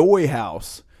into the Doy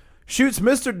house, shoots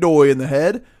Mr. Doy in the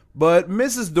head, but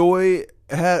Mrs. Doy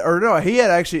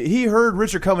he heard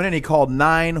Richard coming in. He called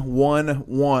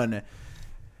 911.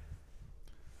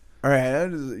 All right,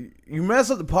 you mess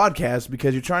up the podcast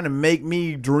because you're trying to make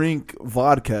me drink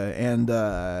vodka,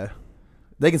 and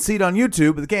they can see it on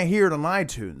YouTube, but they can't hear it on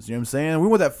iTunes. You know what I'm saying? We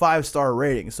want that 5-star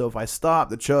rating. So if I stop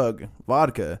the chug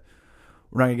vodka,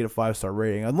 we're not going to get a 5-star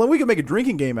rating. We can make a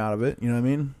drinking game out of it. You know what I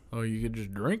mean? Oh, you could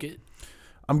just drink it.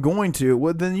 I'm going to.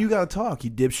 Well, then you got to talk,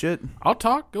 you dipshit. I'll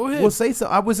talk. Go ahead. Well, say so.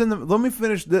 I was in the. Let me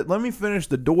finish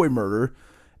the Doy murder,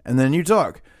 and then you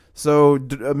talk. So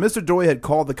Mr. Doy had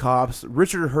called the cops.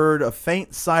 Richard heard a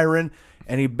faint siren,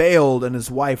 and he bailed, and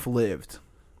his wife lived.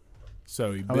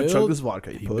 So he I'm gonna chug this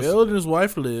vodka. He bailed, and his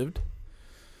wife lived.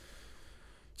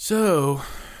 So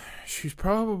she's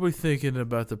probably thinking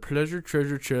about the pleasure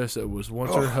treasure chest that was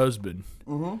once her husband.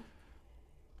 Mm-hmm.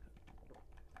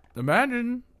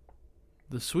 Imagine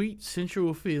the sweet,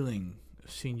 sensual feeling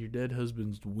of seeing your dead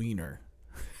husband's wiener.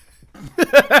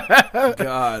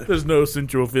 God. There's no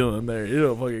sensual feeling there.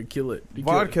 It'll fucking kill it.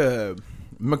 Vodka.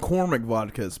 McCormick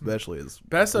vodka especially is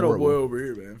Pass that horrible. old boy over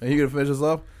here, man. Are you going to finish this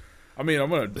off? I mean,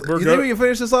 You think we can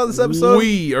finish this off this episode?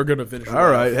 We are going to finish it All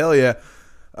right. off. Hell yeah.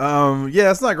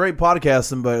 Yeah, it's not great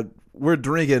podcasting, but we're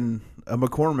drinking a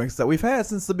McCormick's that we've had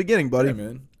since the beginning, buddy. Hey,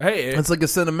 man. Hey, It's like a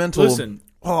sentimental. listen.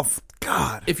 Oh,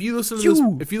 God. If you listen to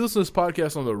this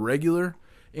podcast on the regular,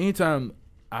 anytime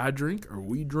I drink or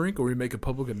we make a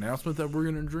public announcement that we're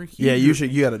gonna drink, You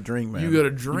got to drink, man. You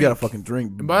gotta drink. You got to fucking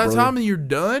drink. And by the brother. time you're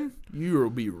done, you will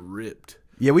be ripped.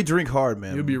 Yeah, we drink hard,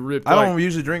 man. You'll be ripped. I don't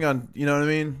usually drink on, you know what I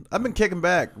mean? I've been kicking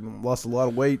back. Lost a lot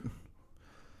of weight.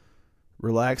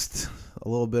 Relaxed a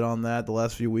little bit on that the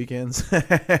last few weekends.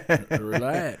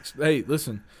 Relax. Hey,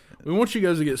 listen. We want you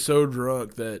guys to get so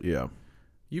drunk that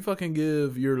you fucking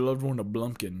give your loved one a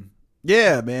blumpkin.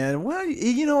 Yeah, man. Well,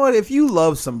 you know what? If you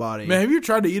love somebody, Man, have you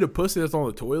tried to eat a pussy that's on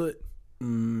the toilet?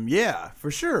 Yeah,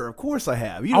 for sure. Of course I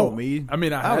have. You know me. I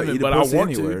mean, I would haven't, eat a but I pussy want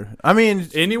anywhere. to. I mean,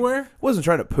 Anywhere? wasn't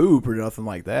trying to poop or nothing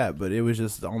like that, but it was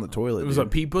just on the toilet. It was a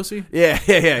pee pussy? Yeah.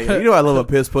 You know I love a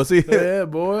piss pussy. Yeah,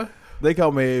 boy. They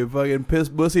call me fucking piss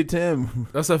pussy Tim.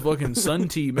 That's a fucking sun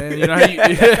tea, man. You know how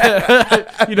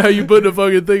you know how you put the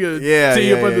fucking thing of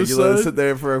tea up in the You sun? let it sit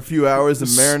there for a few hours and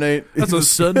marinate. That's a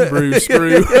sun brew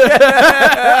screw.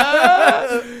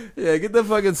 Yeah, get the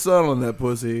fucking sun on that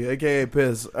pussy, aka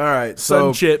piss. All right,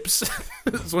 Sun chips.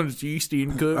 This one's yeasty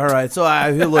and cooked. All right, so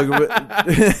I look.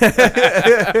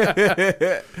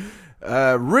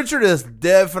 Richard has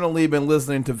definitely been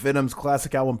listening to Venom's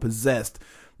classic album Possessed,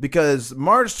 because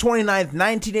March 29th,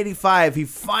 1985, he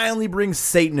finally brings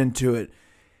Satan into it.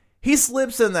 He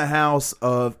slips in the house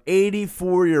of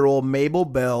 84-year-old Mabel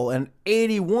Bell and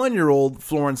 81-year-old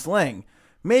Florence Lang.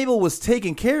 Mabel was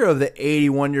taking care of the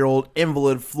 81-year-old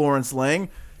invalid Florence Lang,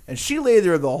 and she lay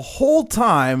there the whole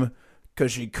time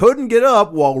because she couldn't get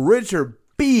up while Richard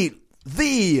beat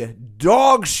the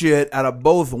dog shit out of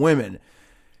both women.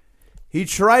 He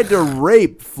tried to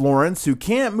rape Florence, who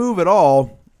can't move at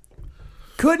all.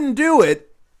 Couldn't do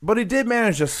it, but he did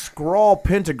manage to scrawl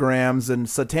pentagrams and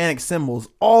satanic symbols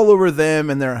all over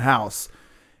them and their house.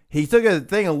 He took a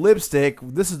thing of lipstick.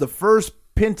 This is the first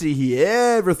pinty he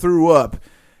ever threw up,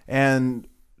 and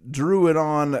drew it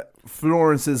on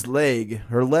Florence's leg,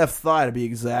 her left thigh to be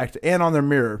exact, and on their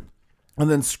mirror, and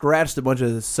then scratched a bunch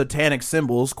of satanic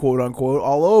symbols, quote unquote,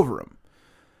 all over him.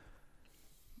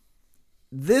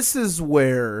 This is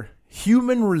where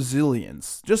human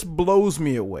resilience just blows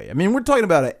me away. I mean, we're talking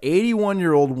about an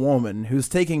 81-year-old woman who's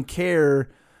taking care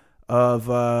of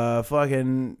We're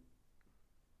talking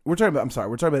about an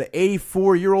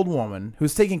 84-year-old woman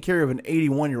who's taking care of an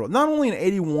 81-year-old. Not only an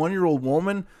 81-year-old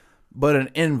woman, but an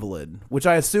invalid, which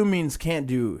I assume means can't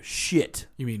do shit.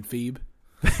 You mean Phoebe?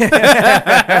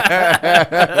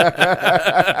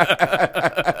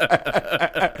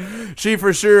 She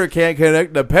for sure can't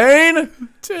connect the pain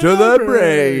to the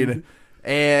brain.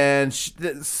 And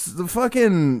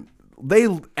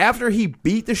after he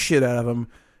beat the shit out of him,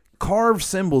 carved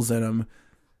symbols in him,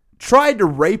 tried to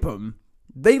rape him,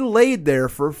 they laid there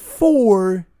for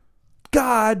 4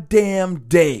 goddamn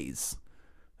days.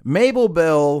 Mabel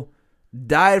Bell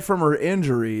died from her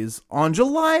injuries on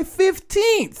July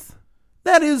 15th.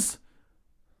 That is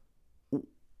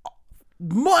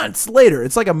months later.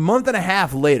 It's like a month and a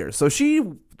half later. So she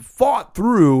fought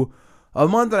through a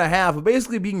month and a half of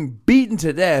basically being beaten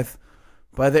to death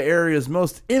by the area's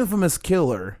most infamous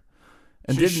killer.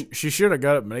 And she should have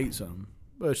got up and ate something,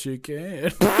 but she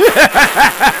can't.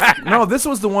 No, this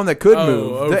was the one that could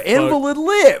move. The invalid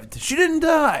lived. She didn't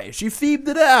die. She Phoebed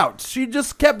it out. She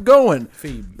just kept going.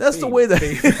 That's the way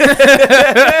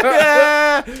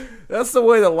that's the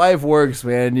way that life works,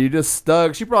 man. You just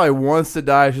stuck. She probably wants to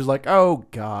die. She's like, oh,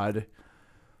 God,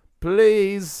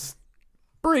 please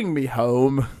bring me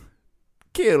home.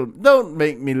 Don't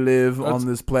make me live on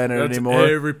this planet anymore.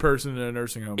 Every person in a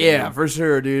nursing home. Yeah, for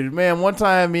sure, dude. Man, one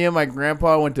time me and my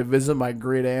grandpa went to visit my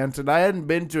great aunt, and I hadn't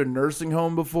been to a nursing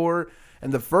home before.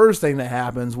 And the first thing that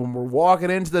happens when we're walking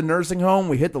into the nursing home,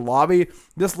 we hit the lobby.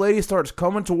 This lady starts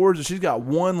coming towards us. She's got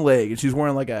one leg, and she's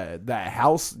wearing like that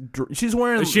house. She's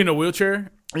wearing. Is she in a wheelchair?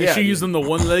 Is she using the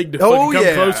one leg to Oh fucking come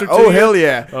yeah! closer to Oh you? hell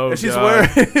yeah! Oh, and she's God.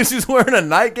 wearing she's wearing a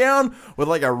nightgown with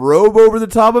like a robe over the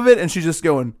top of it, and she's just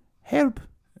going, "Help!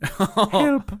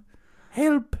 Help!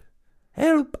 Help!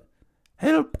 Help!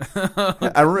 Help!"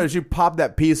 I remember she popped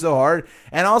that pee so hard,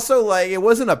 and also like it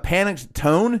wasn't a panicked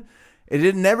tone.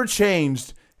 It never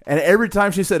changed. And every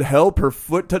time she said help, her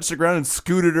foot touched the ground and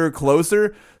scooted her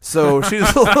closer. So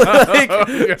she's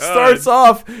like, starts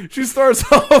off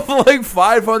like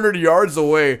 500 yards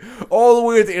away, all the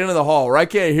way at the end of the hall, where I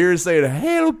can't hear her saying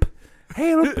help,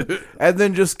 help, and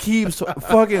then just keeps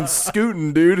fucking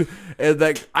scooting, dude. And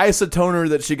that isotoner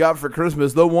that she got for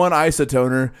Christmas, the one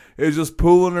isotoner, is just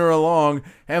pulling her along.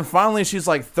 And finally, she's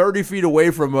like 30 feet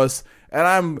away from us. And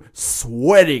I'm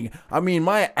sweating. I mean,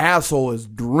 my asshole is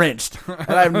drenched. And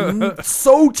I'm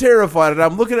so terrified. And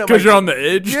I'm looking at Because you're on the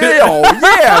edge? Yeah,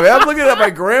 yeah, man. I'm looking at my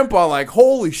grandpa like,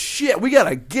 holy shit, we got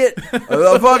to get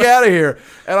the fuck out of here.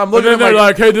 And I'm looking and at they're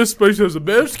like, hey, this place has the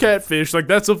best catfish. Like,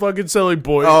 that's a fucking selling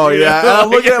point. Oh, yeah. And I'm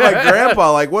looking at my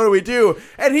grandpa like, what do we do?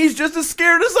 And he's just as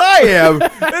scared as I am.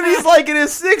 And he's like in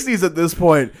his 60s at this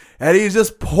point. And he's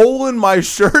just pulling my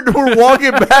shirt. We're walking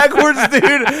backwards,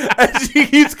 dude. And she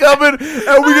keeps coming.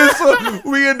 And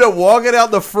we end up walking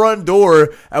out the front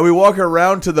door. And we walk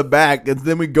around to the back. And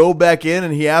then we go back in.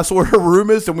 And he asks where her room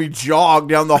is. And we jog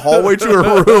down the hallway to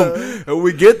her room. And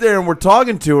we get there and we're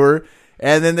talking to her.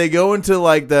 And then they go into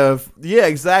like the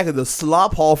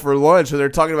slop hall for lunch. And they're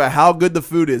talking about how good the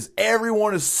food is.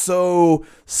 Everyone is so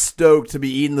stoked to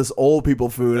be eating this old people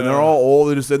food. And they're all old.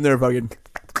 They're just sitting there fucking...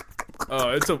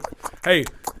 Oh, hey,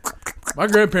 my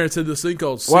grandparents had this thing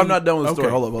called... Well, I'm not done with the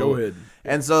story. Hold up. Go ahead.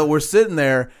 And so we're sitting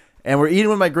there, and we're eating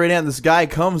with my great aunt. This guy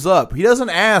comes up. He doesn't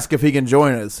ask if he can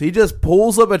join us. He just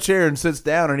pulls up a chair and sits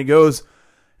down, and he goes,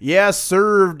 yeah,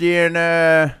 served in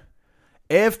F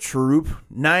Troop,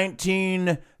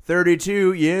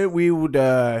 1932. Yeah, we would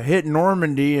hit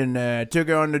Normandy and took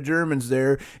on the Germans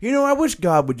there. You know, I wish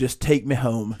God would just take me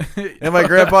home. And my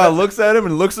grandpa looks at him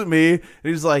and looks at me. And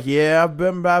he's like, yeah, I've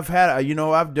done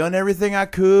everything I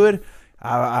could.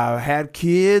 I had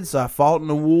kids. I fought in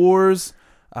the wars.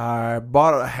 I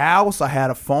bought a house. I had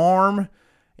a farm.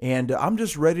 And I'm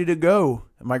just ready to go.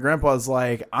 And my grandpa's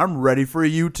like, I'm ready for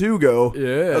you to go.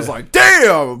 Yeah. I was like,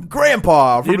 damn,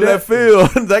 grandpa, from that field.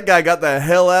 That guy got the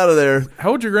hell out of there. How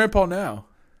old's your grandpa now?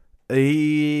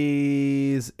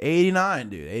 He's 89,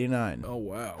 dude. 89. Oh,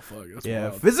 wow. Fuck, that's yeah,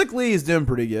 wild. physically he's doing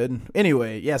pretty good.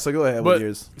 Anyway, yeah, so go ahead with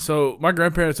yours. So my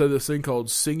grandparents had this thing called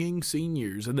singing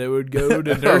seniors, and they would go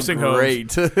to nursing homes.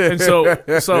 Great. And so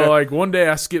like one day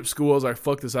I skipped school. I was like,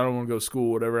 fuck this, I don't want to go to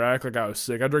school, whatever. I act like I was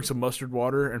sick. I drank some mustard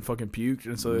water and fucking puked,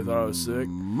 and so they thought I was sick.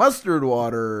 Mustard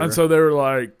water. And so they were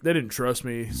like, they didn't trust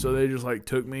me, so they just like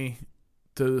took me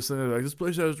to this thing. They're like, this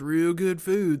place has real good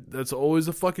food. That's always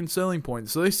a fucking selling point.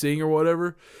 So they sing or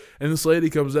whatever, and this lady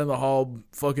comes down the hall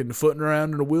fucking footing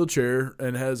around in a wheelchair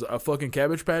and has a fucking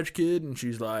Cabbage Patch Kid, and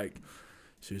she's like,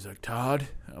 Todd?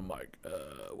 I'm like,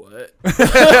 what?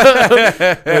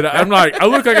 And I'm like, I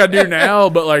look like I do now,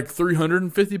 but like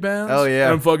 350 pounds. Oh yeah,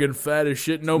 and I'm fucking fat as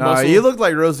shit, no muscle. You look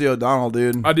like Rosie O'Donnell,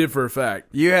 dude. I did for a fact.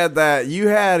 You had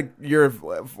your.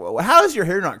 How is your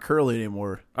hair not curly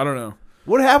anymore? I don't know.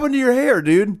 What happened to your hair,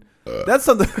 dude? That's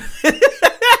something.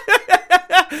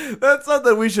 That's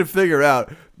something we should figure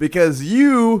out, because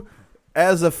you,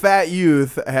 as a fat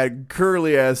youth, had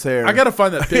curly ass hair. I gotta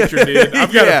find that picture, dude.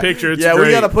 I've got a picture. It's great.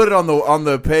 We gotta put it on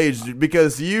the page, dude,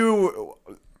 because you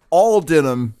all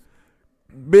denim.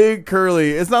 Big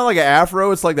curly. It's not like an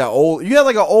afro. It's like that old. You had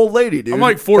like an old lady, dude. I'm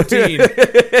like 14.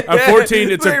 I'm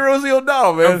 14. It's like Rosie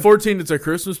O'Donnell, man. I'm 14. It's a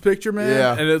Christmas picture, man.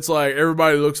 Yeah. And it's like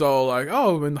everybody looks all like,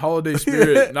 oh, I'm in the holiday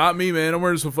spirit. Not me, man. I'm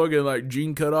wearing some fucking like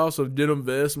jean cutoffs of denim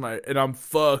vest, and I'm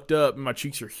fucked up, and my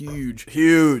cheeks are huge.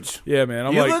 Huge. Yeah, man.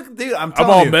 I'm dude, I'm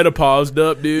all menopaused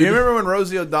up, dude. You remember when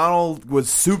Rosie O'Donnell was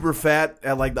super fat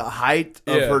at like the height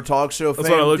of her talk show fame?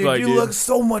 That's what I look like, dude. You look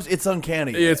so much. It's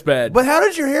uncanny. Yeah, it's bad. But how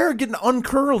did your hair get uncurly?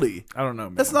 I don't know,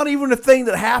 man. That's not even a thing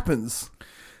that happens.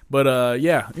 But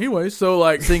yeah. Anyway, so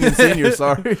like singing senior,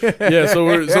 sorry. Yeah, so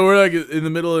we're like in the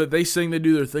middle of it. They sing, they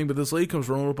do their thing, but this lady comes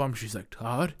rolling up on me. She's like,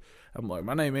 Todd? I'm like,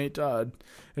 my name ain't Todd.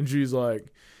 And she's like,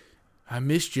 I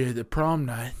missed you at the prom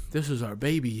night. This is our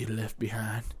baby you left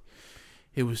behind.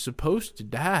 It was supposed to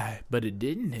die, but it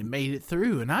didn't. It made it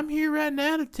through, and I'm here right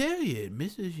now to tell you it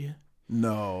misses you.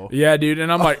 No. Yeah, dude.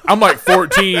 And I'm like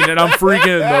 14, and I'm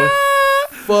freaking the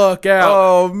fuck out.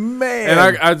 Oh, man. And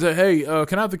I said, hey,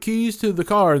 can I have the keys to the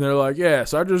car? And they're like, yeah.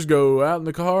 So I just go out in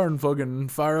the car and fucking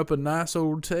fire up a nice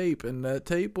old tape. And that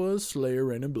tape was Slayer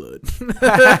Rain and Blood.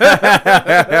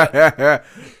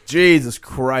 Jesus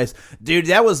Christ. Dude,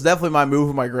 that was definitely my move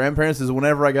with my grandparents is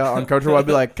whenever I got uncomfortable, I'd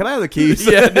be like, can I have the keys?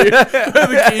 Yeah, dude.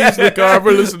 The keys to the car.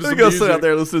 We're listening to some go music. sit out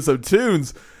there and listen to some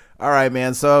tunes. All right,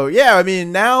 man. So, yeah, I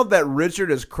mean, now that Richard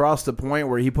has crossed the point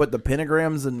where he put the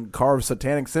pentagrams and carved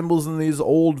satanic symbols in these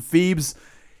old Phoebes,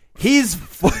 he's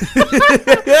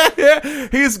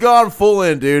he's gone full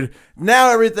in, dude. Now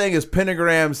everything is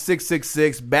pentagrams,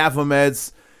 666,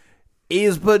 Baphomets.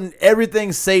 He's putting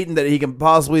everything Satan that he can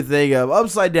possibly think of,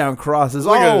 upside down crosses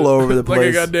all over the place. Like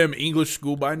a goddamn English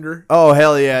school binder. Oh,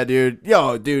 hell yeah, dude.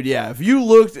 Yo, dude, yeah. If you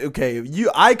looked,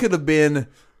 I could have been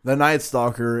the Night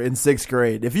Stalker in 6th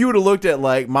grade. If you would have looked at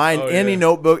like any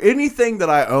notebook, anything that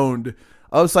I owned,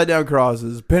 upside down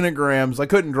crosses, pentagrams, I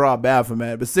couldn't draw a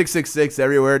Baphomet, but 666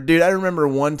 everywhere. Dude, I remember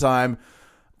one time,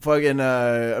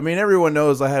 everyone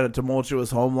knows I had a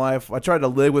tumultuous home life. I tried to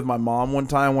live with my mom one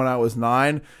time when I was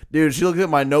 9. Dude, she looked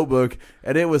at my notebook,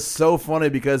 and it was so funny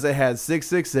because it had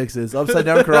 666s, upside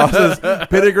down crosses,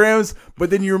 pentagrams,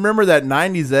 but then you remember that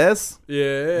 90s S?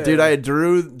 Yeah. Dude, I had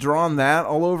drawn that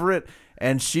all over it.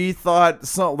 And she thought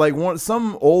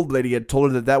some old lady had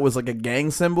told her that was like a gang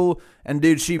symbol. And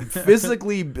dude, she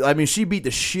physically, she beat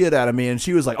the shit out of me. And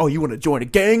she was like, "Oh, you want to join a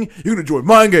gang? You're gonna join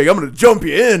my gang. I'm gonna jump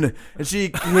you in." And she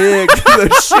kicked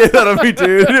the shit out of me,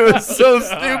 dude. It was so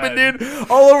stupid, dude.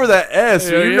 All over that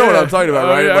S. Yeah, you know what I'm talking about,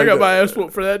 right? Yeah, I got my ass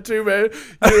whooped for that too, man.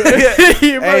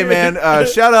 Hey, man,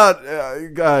 shout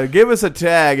out. Give us a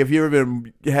tag if you ever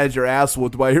had your ass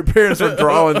whooped by your parents for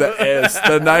drawing the S,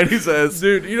 the 90s S.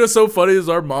 Dude, you know what's so funny is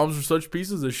our moms are such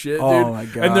pieces of shit, dude. Oh, my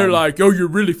God. And they're like, "Oh, you're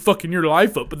really fucking your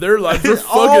life up." But they're like,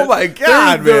 oh my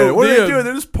God, man! What are they doing?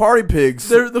 They're just party pigs.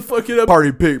 They're the fucking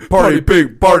party pig, party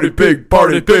pig, party pig,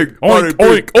 party pig, oink,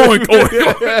 oink, oink,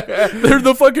 oink. They're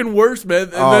the fucking worst, man.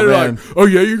 And they're like, "Oh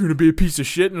yeah, you're gonna be a piece of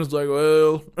shit." And it's like,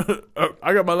 well,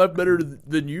 I got my life better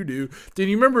than you do. Did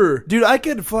you remember, dude? I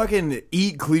could fucking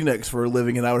eat Kleenex for a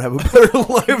living, and I would have a better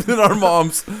life than our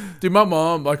moms. Dude, my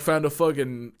mom found a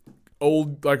fucking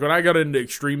old, when I got into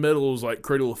extreme metal, it was like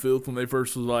Cradle of Filth when they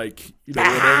first was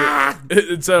whatever.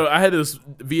 And so I had this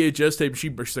VHS tape.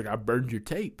 She's like, "I burned your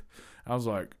tape." I was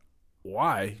like,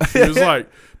 "Why?" She was like,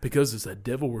 "Because it's a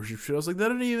devil worship shit." I was like, "That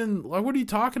ain't even, what are you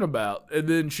talking about?" And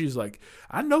then she's like,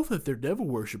 "I know that they're devil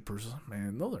worshipers."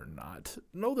 Man, no, they're not.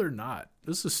 No, they're not.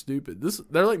 This is stupid.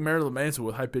 They're like Marilyn Manson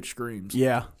with high-pitched screams.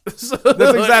 Yeah. That's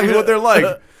exactly what they're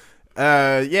like.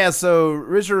 So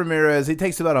Richard Ramirez, he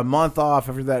takes about a month off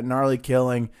after that gnarly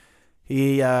killing.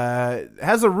 He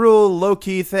has a real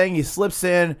low-key thing. He slips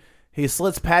in, he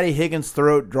slits Patty Higgins'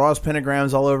 throat, draws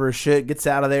pentagrams all over his shit, gets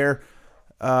out of there.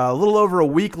 A little over a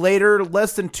week later,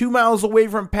 less than 2 miles away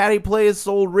from Patty Place,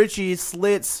 old Richie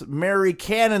slits Mary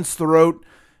Cannon's throat,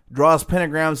 draws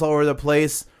pentagrams all over the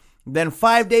place. Then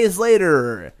 5 days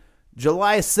later,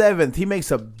 July 7th, he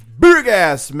makes a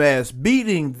big-ass mess,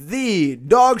 beating the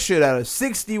dog shit out of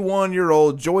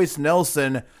 61-year-old Joyce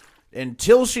Nelson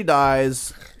until she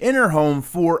dies in her home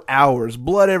 4 hours.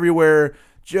 Blood everywhere,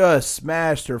 just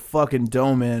smashed her fucking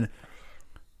dome in.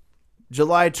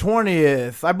 July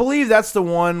 20th, I believe that's the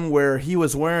one where he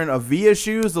was wearing Avia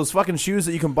shoes, those fucking shoes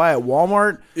that you can buy at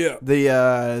Walmart. Yeah.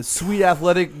 The sweet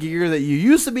athletic gear that you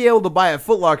used to be able to buy at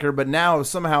Foot Locker, but now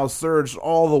somehow surged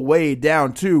all the way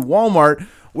down to Walmart.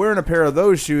 Wearing a pair of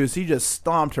those shoes, he just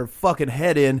stomped her fucking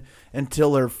head in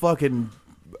until her fucking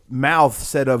mouth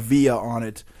said Avia on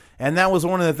it. And that was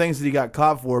one of the things that he got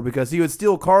caught for, because he would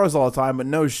steal cars all the time, but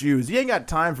no shoes. You ain't got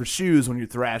time for shoes when you're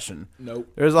thrashing.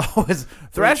 Nope. There's always...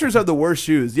 Thrashers have the worst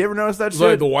shoes. You ever notice that shit?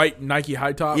 Like the white Nike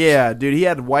high tops? Yeah, dude. He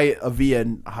had white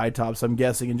Avia high tops, I'm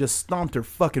guessing, and just stomped her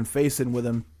fucking face in with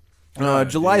him.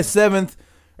 July 7th,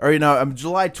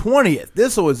 July 20th.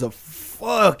 This was a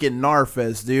fucking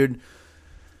Narfest, dude.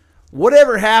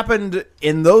 Whatever happened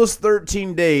in those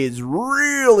 13 days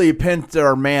really pent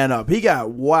our man up. He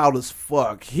got wild as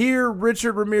fuck. Here,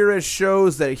 Richard Ramirez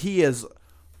shows that he is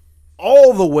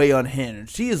all the way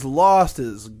unhinged. He has lost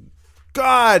his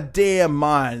goddamn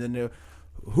mind. And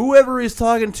whoever he's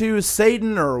talking to,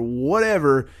 Satan or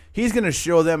whatever, he's going to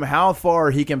show them how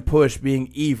far he can push being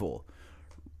evil.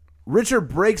 Richard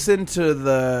breaks into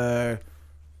the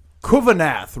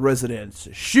Kuvanath residence,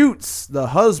 shoots the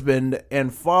husband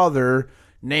and father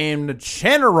named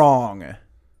Chanarong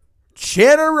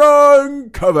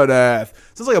Kuvanath.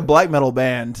 Sounds like a black metal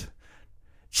band.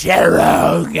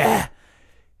 Chanarong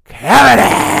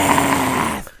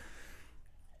Kuvanath.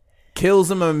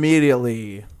 Kills him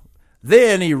immediately.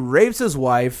 Then he rapes his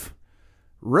wife,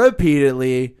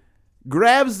 repeatedly,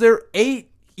 grabs their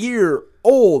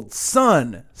 8-year-old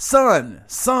son,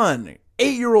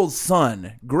 8-year-old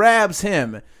son, grabs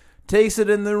him, takes it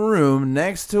in the room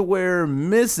next to where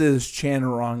Mrs.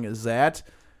 Chanarong is at,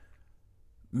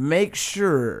 makes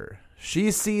sure she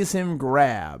sees him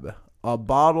grab a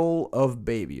bottle of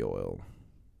baby oil.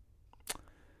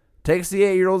 Takes the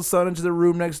 8-year-old son into the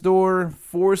room next door,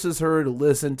 forces her to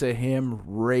listen to him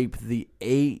rape the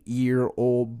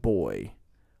 8-year-old boy.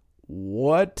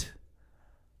 What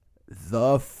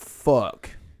the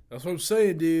fuck? That's what I'm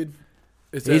saying, dude.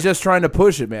 He's just trying to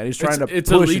push it, man. He's trying to push it as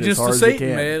hard as he can. It's allegiance to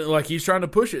Satan, man. Like, he's trying to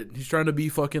push it. He's trying to be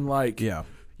fucking like, yeah.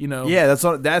 You know. Yeah,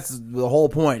 that's the whole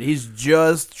point. He's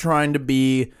just trying to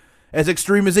be as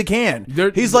extreme as he can.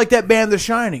 He's like that band The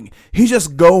Shining. He's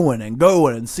just going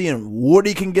and seeing what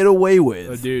he can get away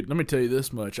with. Dude, let me tell you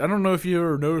this much. I don't know if you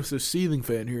ever noticed this ceiling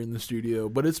fan here in the studio,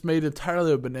 but it's made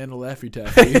entirely of banana Laffy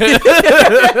Taffy.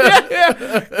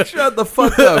 Shut the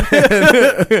fuck up,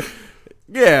 man.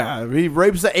 Yeah, he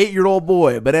rapes an 8-year-old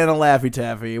boy, banana Laffy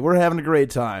Taffy. We're having a great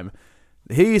time.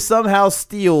 He somehow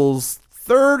steals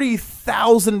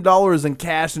 $30,000 in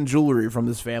cash and jewelry from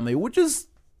this family, which is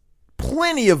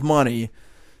plenty of money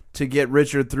to get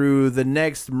Richard through the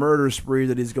next murder spree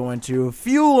that he's going to,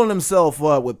 fueling himself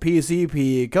up with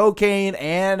PCP, cocaine,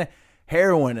 and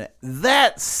heroin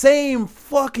that same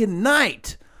fucking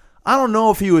night. I don't know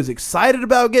if he was excited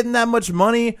about getting that much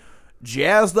money,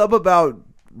 jazzed up about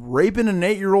raping an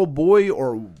 8-year-old boy,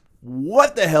 or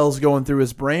what the hell's going through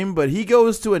his brain, but he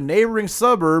goes to a neighboring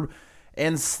suburb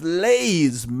and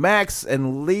slays Max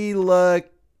and Leela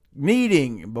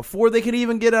Meeting before they can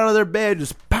even get out of their bed.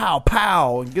 Just pow,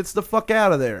 pow, and gets the fuck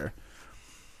out of there.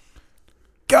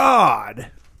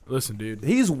 God. Listen, dude.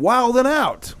 He's wilding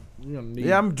out.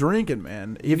 Yeah, I'm drinking,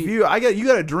 man. You got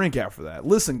to drink after that.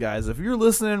 Listen, guys, if you're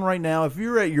listening right now, if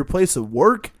you're at your place of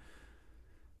work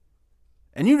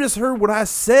and you just heard what I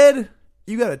said,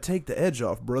 you got to take the edge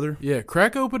off, brother. Yeah,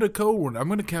 crack open a cold one. I'm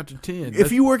going to count to 10.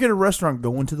 If you work at a restaurant,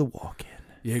 go into the walk-in.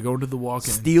 Yeah, go into the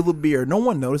walk-in. Steal a beer. No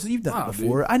one notices. You've done it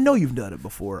before. Dude. I know you've done it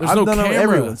before. There's no camera.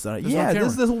 Everyone's done it. Yeah,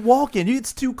 there's this walk-in.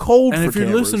 It's too cold and for if you're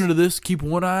cameras. listening to this, keep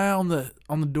one eye on the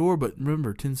door, but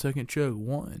remember, 10-second chug.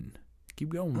 1.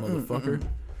 Keep going, motherfucker.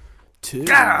 2.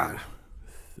 God.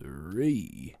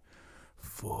 3.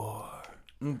 4.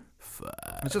 5.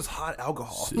 It's just hot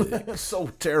alcohol. 6. It's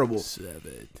so terrible.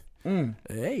 7.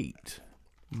 8.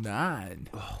 9.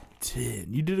 10.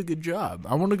 You did a good job.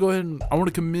 I want to go ahead and I want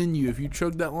to commend you if you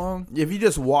chugged that long. If you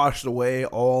just washed away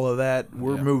all of that,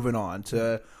 we're moving on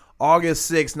to August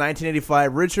 6,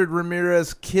 1985. Richard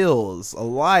Ramirez kills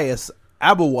Elias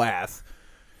Abawath.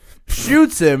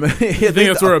 Shoots him. I think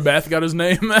that's where Abath got his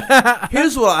name.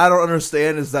 Here's what I don't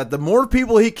understand is that the more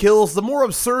people he kills, the more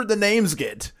absurd the names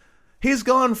get. He's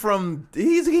gone from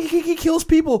he kills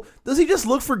people. Does he just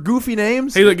look for goofy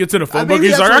names? He gets in a phone book.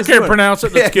 He's like, I can't pronounce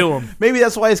it. Let's kill him. Maybe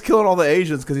that's why he's killing all the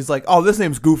Asians, because he's like, oh, this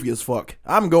name's goofy as fuck.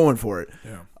 I'm going for it.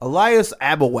 Yeah. Elias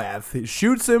Abawath, he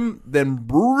shoots him, then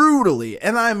brutally,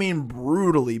 and I mean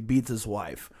brutally, beats his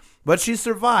wife. But she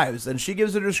survives, and she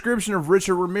gives a description of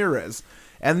Richard Ramirez.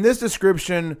 And this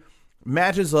description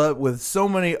matches up with so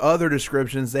many other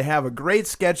descriptions. They have a great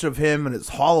sketch of him and his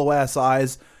hollow-ass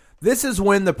eyes. This is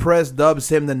when the press dubs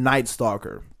him the Night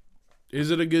Stalker.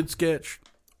 Is it a good sketch?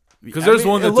 Because there's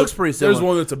one that looks pretty similar. There's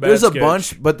one that's a bad There's a sketch.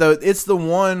 bunch, but it's the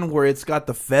one where it's got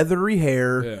the feathery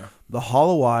hair, the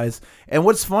hollow eyes. And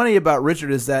what's funny about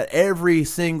Richard is that every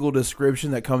single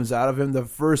description that comes out of him, the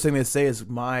first thing they say is,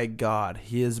 my God,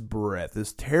 his breath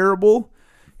is terrible.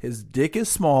 His dick is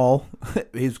small.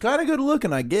 He's kind of good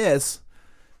looking, I guess.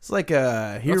 It's like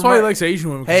that's why he likes Asian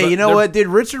women. Hey, you know what, dude?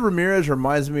 Richard Ramirez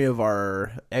reminds me of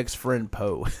our ex-friend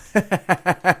Poe. Because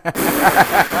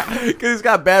he's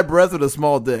got bad breath with a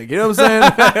small dick. You know what I'm saying?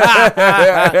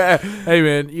 Hey,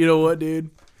 man, you know what, dude?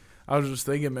 I was just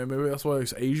thinking, man, maybe that's why he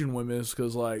likes Asian women is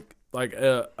because, like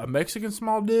a Mexican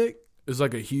small dick is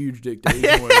like a huge dick to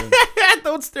Asian women.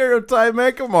 Don't stereotype,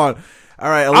 man. Come on. All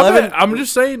right, 11. I'm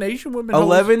just saying Asian women.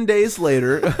 11 days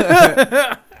later,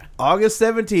 August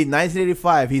 17,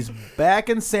 1985, he's back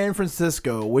in San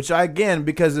Francisco, which, again,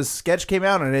 because this sketch came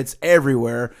out and it's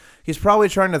everywhere, he's probably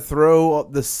trying to throw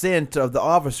the scent of the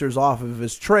officers off of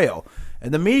his trail.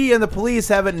 And the media and the police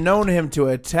haven't known him to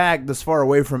attack this far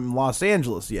away from Los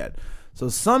Angeles yet. So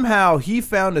somehow he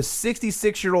found a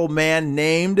 66-year-old man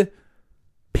named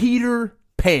Peter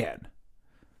Pan.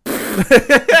 Which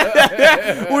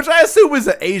I assume is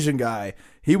an Asian guy.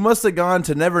 He must have gone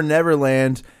to Never Never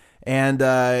Land, and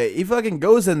he fucking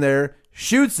goes in there,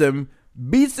 shoots him,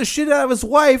 beats the shit out of his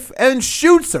wife, and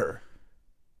shoots her.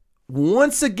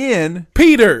 Once again,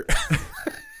 Peter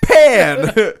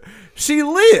man, she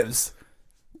lives.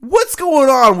 What's going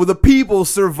on with the people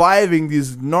surviving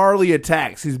these gnarly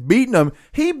attacks? He's beating them.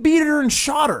 He beat her and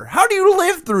shot her. How do you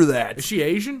live through that? Is she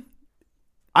Asian?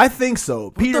 I think so.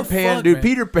 Peter Pan, fuck, dude. man?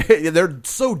 Peter Pan, they're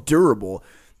so durable.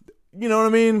 You know what I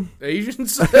mean?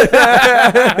 Asians?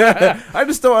 I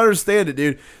just don't understand it,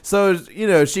 dude. So,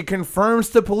 she confirms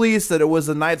to police that it was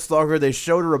a Night Stalker. They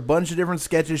showed her a bunch of different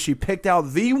sketches. She picked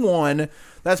out the one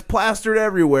that's plastered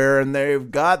everywhere, and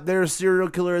they've got their serial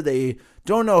killer. They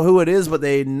don't know who it is, but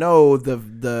they know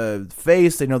the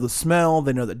face, they know the smell,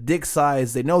 they know the dick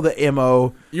size, they know the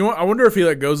MO. I wonder if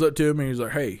he goes up to him and he's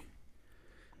like, hey.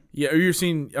 Yeah,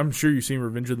 I'm sure you've seen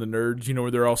Revenge of the Nerds, where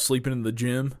they're all sleeping in the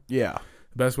gym. Yeah.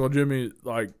 Basketball gym,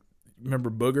 remember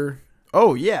Booger?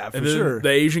 Oh, yeah, for and then sure. The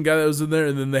Asian guy that was in there,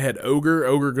 and then they had Ogre.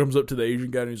 Ogre comes up to the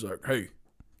Asian guy and he's like, hey,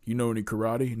 you know any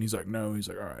karate? And he's like, no. He's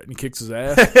like, all right. And he kicks his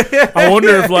ass. I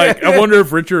wonder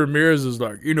if Richard Ramirez is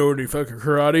like, you know any fucking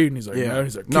karate? And he's like, no.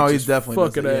 He's like, no, he's definitely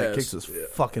fucking ass. Yeah, kicks his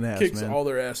fucking ass, kicks man. all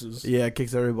their asses. Yeah,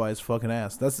 kicks everybody's fucking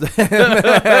ass. That's he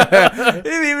didn't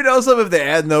even know something if they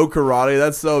had no karate.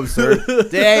 That's so absurd.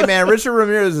 Hey, man, Richard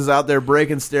Ramirez is out there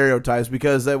breaking stereotypes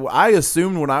because I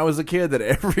assumed when I was a kid that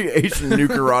every Asian knew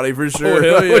karate for sure.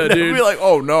 Oh, hell yeah, dude. Be like,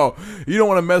 oh no, you don't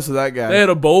want to mess with that guy. They had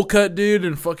a bowl cut, dude,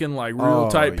 and fucking real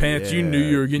tight pants. Yeah, you knew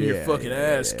you were getting your fucking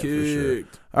ass kicked. Sure.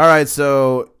 All right,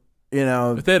 so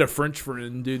if they had a French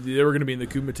friend, dude, they were gonna be in the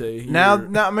Kumite. Now,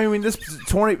 I mean, the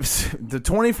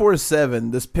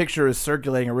 24/7. This picture is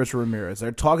circulating of Richard Ramirez.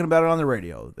 They're talking about it on the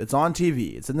radio. It's on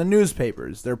TV. It's in the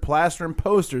newspapers. They're plastering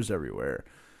posters everywhere.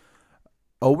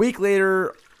 A week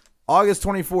later, August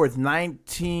 24th,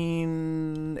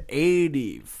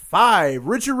 1985,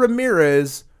 Richard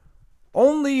Ramirez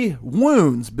only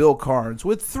wounds Bill Carnes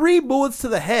with 3 bullets to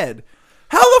the head.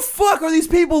 How the fuck are these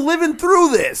people living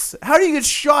through this? How do you get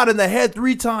shot in the head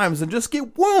 3 times and just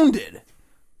get wounded?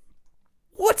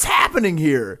 What's happening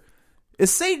here?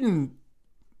 Is Satan...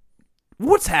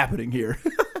 What's happening here?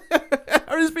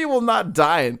 Are these people not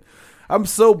dying? I'm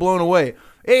so blown away.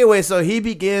 Anyway, so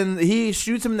he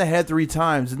shoots him in the head 3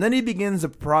 times, and then he begins the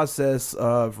process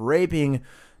of raping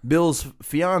Bill's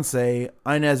fiancée,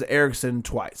 Inez Erickson,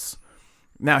 twice.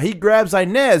 Now, he grabs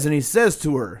Inez and he says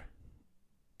to her,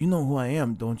 you know who I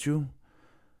am, don't you?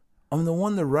 I'm the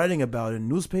one they're writing about in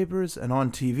newspapers and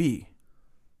on TV.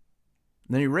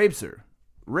 And then he rapes her.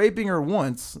 Raping her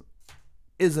once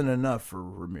isn't enough for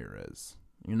Ramirez,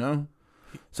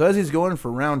 So as he's going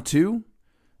for round 2,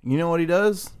 you know what he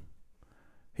does?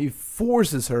 He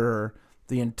forces her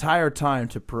the entire time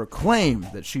to proclaim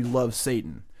that she loves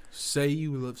Satan. Say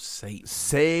you love Satan.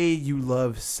 Say you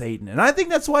love Satan. And I think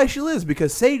that's why she lives,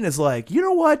 because Satan is like, you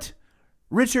know what,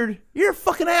 Richard, you're a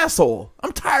fucking asshole.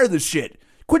 I'm tired of this shit.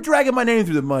 Quit dragging my name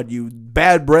through the mud, you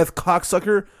bad breath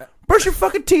cocksucker. Brush your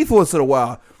fucking teeth once in a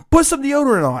while. Put some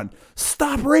deodorant on.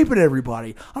 Stop raping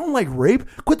everybody. I don't like rape.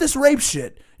 Quit this rape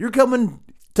shit. You're coming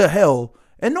to hell,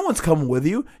 and no one's coming with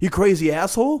you, you crazy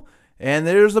asshole. And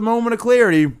there's a moment of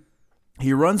clarity.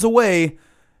 He runs away,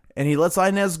 and he lets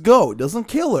Inez go. Doesn't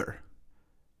kill her.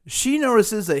 She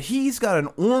notices that he's got an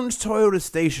orange Toyota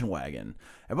station wagon.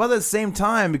 About that same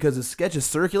time, because the sketch is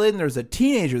circulating, there's a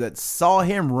teenager that saw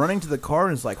him running to the car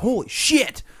and is like, holy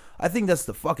shit, I think that's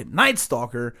the fucking Night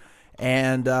Stalker.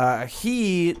 And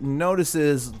he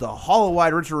notices the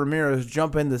hollow-eyed Richard Ramirez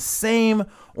jump in the same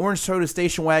orange Toyota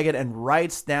station wagon and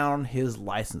writes down his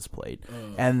license plate.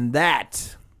 And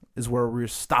that is where we're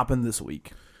stopping this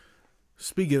week.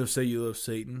 Speaking of Say You Love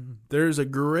Satan, there's a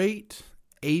great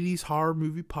 80s horror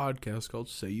movie podcast called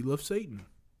Say You Love Satan.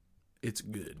 It's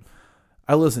good.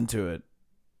 I listened to it.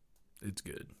 It's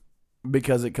good.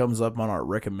 Because it comes up on our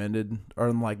recommended, or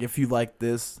I'm like, if you like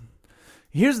this.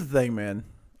 Here's the thing, man.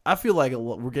 I feel like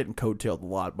we're getting coattailed a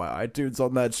lot by iTunes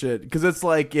on that shit. Because it's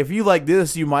like, if you like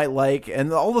this, you might like,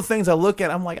 and all the things I look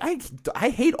at, I'm like, I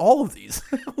hate all of these.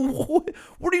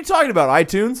 What are you talking about,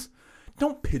 iTunes?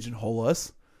 Don't pigeonhole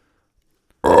us.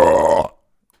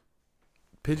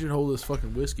 Pigeonhole this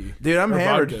fucking whiskey. Dude, I'm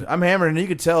hammered. Vodka. I'm hammered, and you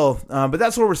could tell. But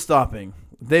that's where we're stopping.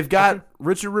 They've got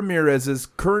Richard Ramirez's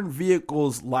current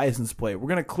vehicle's license plate. We're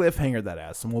going to cliffhanger that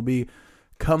ass, and we'll be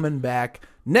coming back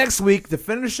next week to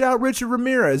finish out Richard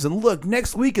Ramirez. And look,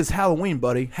 next week is Halloween,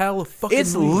 buddy.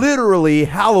 It's literally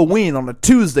Halloween on a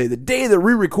Tuesday, the day that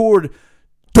we record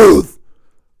Death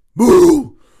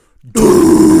Moo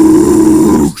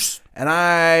Deuce. And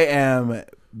I am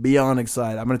beyond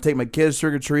excited. I'm going to take my kids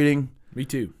trick-or-treating. Me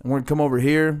too. I'm going to come over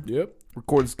here. Yep.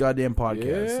 Record this goddamn podcast.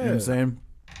 Yeah. You know what I'm saying?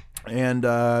 And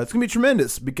it's going to be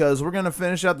tremendous because we're going to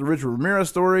finish out the Richard Ramirez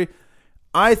story.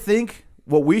 I think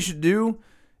what we should do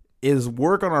is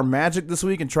work on our magic this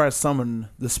week and try to summon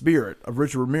the spirit of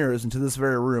Richard Ramirez into this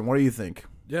very room. What do you think?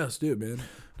 Yeah, let's do it, man.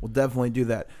 We'll definitely do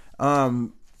that.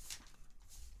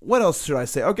 What else should I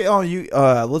say? Okay,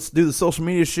 let's do the social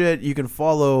media shit. You can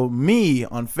follow me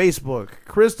on Facebook,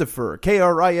 Christopher,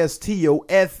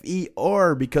 Kristofer,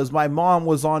 because my mom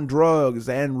was on drugs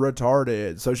and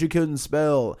retarded, so she couldn't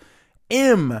spell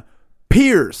M.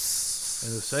 Pierce.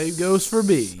 And the same goes for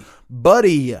me.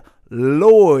 Buddy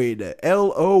Lloyd,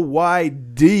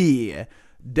 Loyd.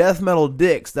 Death Metal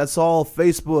Dicks. That's all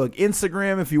Facebook.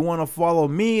 Instagram, if you want to follow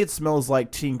me, it smells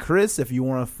like Teen Chris. If you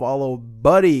want to follow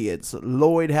Buddy, it's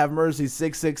Lloyd Have Mercy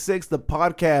 666. The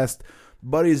podcast,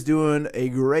 Buddy's doing a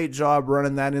great job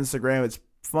running that Instagram. It's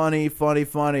funny.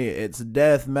 It's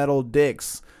Death Metal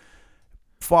Dicks.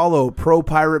 Follow Pro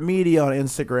Pirate Media on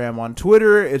Instagram. On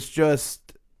Twitter, it's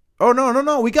just... Oh,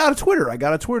 no. We got a Twitter. I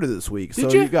got a Twitter this week.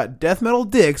 Did you? You got Death Metal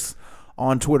Dicks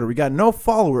on Twitter. We got no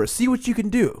followers. See what you can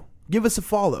do. Give us a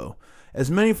follow. As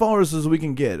many followers as we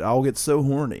can get. I'll get so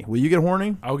horny. Will you get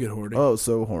horny? I'll get horny. Oh,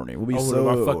 so horny. We'll be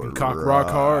my fucking cock rock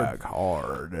hard.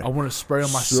 Hard. I want to spray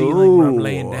on my ceiling when I'm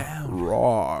laying down.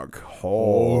 Rock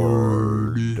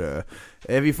hard.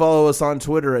 If you follow us on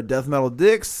Twitter at Death Metal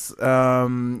Dicks,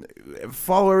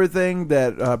 follow everything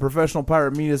that Professional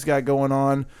Pirate Media's got going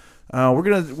on.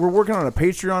 We're working on a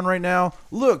Patreon right now.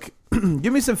 Look,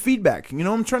 give me some feedback.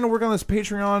 I'm trying to work on this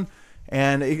Patreon.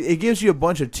 And it gives you a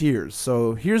bunch of tiers.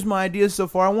 So here's my ideas so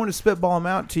far. I want to spitball them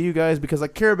out to you guys because I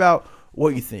care about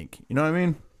what you think. You know what I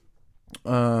mean?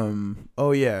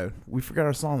 Oh, yeah. We forgot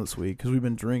our song this week because we've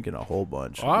been drinking a whole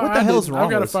bunch. What the hell's wrong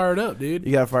with us? I got to fire it up, dude.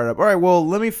 You got to fire it up. All right, well,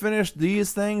 let me finish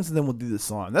these things and then we'll do the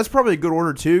song. That's probably a good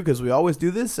order, too, because we always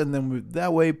do this. And then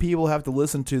that way people have to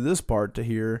listen to this part to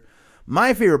hear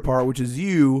my favorite part, which is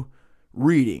you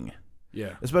reading.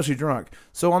 Yeah. Especially drunk.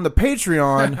 So on the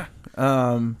Patreon...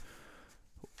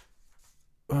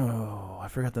 Oh, I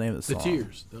forgot the name of the song. The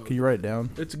Tears. Can you write it down?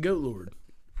 It's a Goatlord.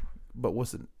 But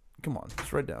what's it? Come on,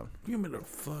 just write it down. Give me the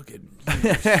fucking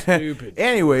stupid.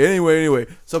 Anyway.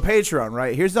 So Patreon,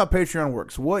 right? Here's how Patreon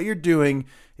works. What you're doing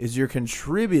is you're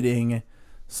contributing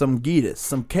some Geetus,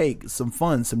 some cake, some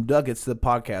fun, some ducats to the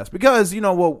podcast. Because,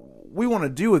 what we want to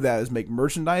do with that is make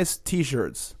merchandise,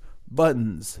 t-shirts,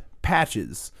 buttons,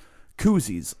 patches,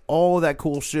 koozies, all of that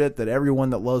cool shit that everyone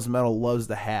that loves metal loves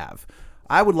to have.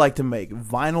 I would like to make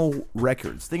vinyl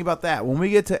records. Think about that. When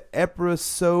we get to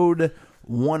episode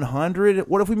 100,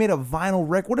 what if we made a vinyl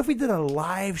record? What if we did a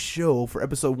live show for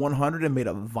episode 100 and made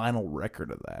a vinyl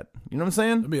record of that? You know what I'm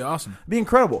saying? That'd be awesome. It'd be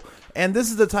incredible. And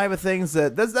this is the type of things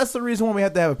that's the reason why we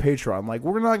have to have a Patreon. Like,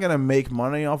 we're not going to make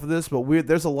money off of this, but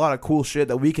there's a lot of cool shit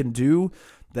that we can do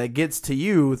that gets to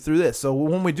you through this. So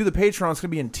when we do the Patreon, it's going to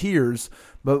be in tiers,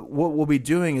 but what we'll be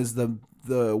doing is the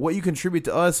what you contribute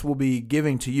to us will be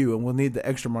giving to you, and we'll need the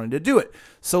extra money to do it.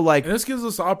 So, like, and this gives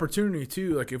us the opportunity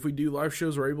too. Like, if we do live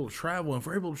shows, we're able to travel. And if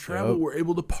we're able to travel, we're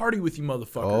able to party with you,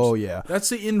 motherfuckers. Oh yeah, that's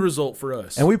the end result for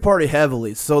us. And we party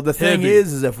heavily. So the thing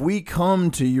is if we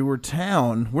come to your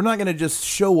town, we're not going to just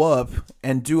show up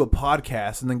and do a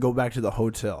podcast and then go back to the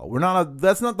hotel.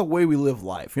 That's not the way we live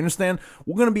life. You understand?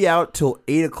 We're going to be out till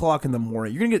 8:00 in the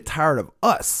morning. You're going to get tired of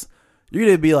us. You're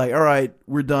going to be like, all right,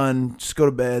 we're done. Just go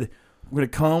to bed. We're going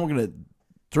to come. We're going to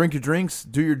drink your drinks,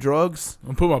 do your drugs. I'm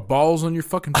going to put my balls on your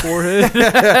fucking forehead. We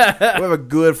have a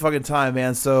good fucking time,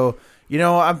 man. So,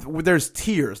 there's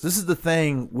tiers. This is the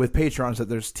thing with Patreon is that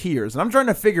there's tiers. And I'm trying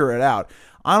to figure it out.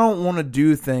 I don't want to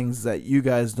do things that you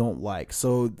guys don't like.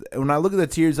 So when I look at the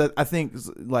tiers, I think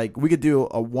like we could do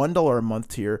a $1 a month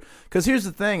tier. Because here's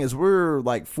the thing is we're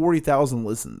like 40,000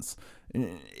 listens.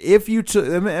 If you,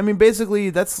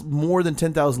 basically that's more than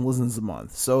 10,000 listens a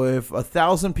month. So if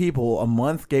 1,000 people a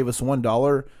month gave us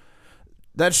 $1,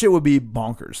 that shit would be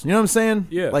bonkers. You know what I'm saying?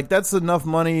 Yeah. Like that's enough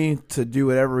money to do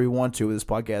whatever we want to with this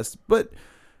podcast. But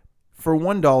for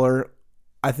 $1,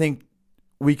 I think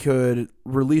we could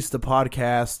release the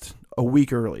podcast a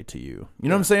week early to you. You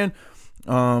know what I'm saying?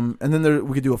 And then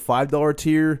we could do a $5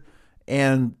 tier.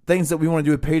 And things that we want to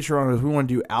do with Patreon is we want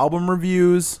to do album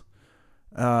reviews.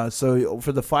 So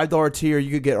for the $5 tier,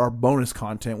 you could get our bonus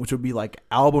content, which would be like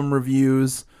album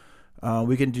reviews.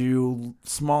 We can do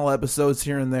small episodes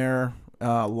here and there.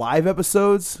 Live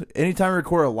episodes. Anytime we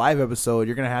record a live episode,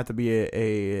 you're going to have to be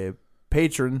a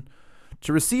patron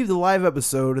to receive the live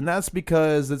episode. And that's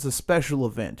because it's a special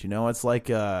event. It's like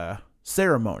a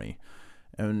ceremony.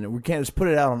 And we can't just put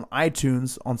it out on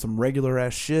iTunes on some regular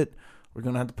ass shit. We're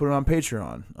going to have to put it on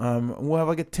Patreon. We'll have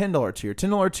like a $10 tier.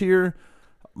 $10 tier.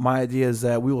 My idea is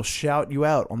that we will shout you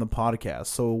out on the podcast.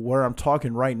 So where I'm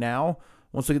talking right now,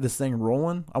 once we get this thing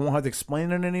rolling, I won't have to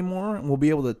explain it anymore. And we'll be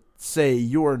able to say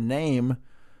your name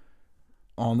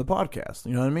on the podcast.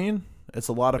 You know what I mean? It's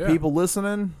a lot of Yeah. people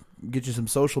listening. Get you some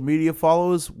social media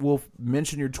follows. We'll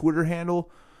mention your Twitter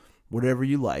handle, whatever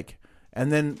you like.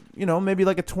 And then, maybe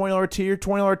like a $20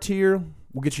 tier.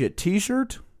 We'll get you a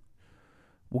t-shirt.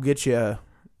 We'll get you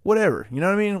whatever. You know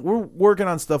what I mean? We're working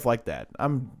on stuff like that.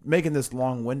 I'm making this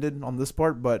long-winded on this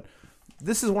part, but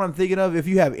this is what I'm thinking of. If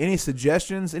you have any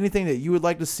suggestions, anything that you would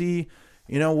like to see,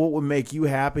 what would make you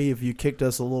happy if you kicked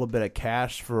us a little bit of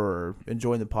cash for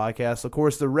enjoying the podcast. Of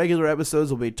course, the regular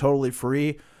episodes will be totally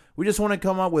free. We just want to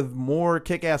come up with more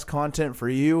kick-ass content for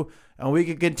you, and we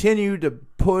can continue to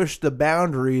push the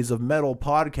boundaries of metal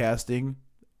podcasting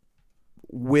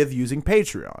with using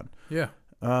Patreon. Yeah.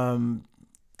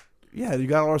 Yeah, you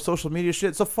got all our social media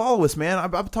shit. So follow us, man.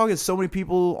 I'm talking to so many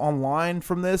people online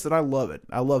from this, and I love it.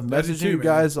 I love messaging you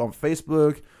guys on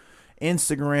Facebook,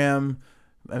 Instagram.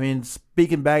 I mean,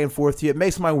 speaking back and forth to you, it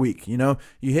makes my week. You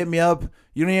hit me up.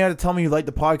 You don't even have to tell me you like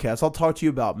the podcast. I'll talk to you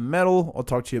about metal. I'll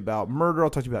talk to you about murder. I'll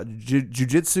talk to you about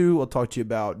jujitsu. I'll talk to you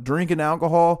about drinking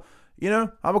alcohol.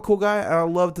 I'm a cool guy, and I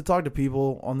love to talk to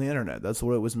people on the internet. That's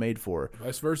what it was made for.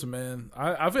 Vice versa, man.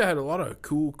 I've had a lot of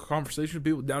cool conversations with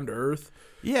people down to earth.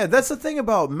 Yeah, that's the thing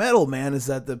about metal, man, is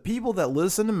that the people that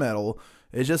listen to metal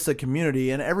is just a community,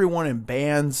 and everyone in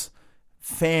bands,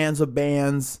 fans of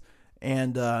bands,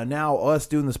 and now us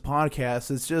doing this podcast,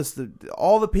 it's just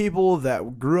all the people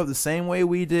that grew up the same way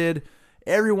we did.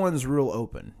 Everyone's real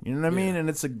open. You know what I mean? And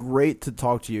it's great to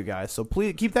talk to you guys. So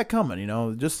please keep that coming.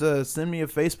 Just send me a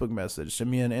Facebook message,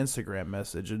 send me an Instagram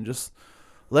message, and just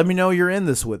let me know you're in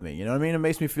this with me. You know what I mean? It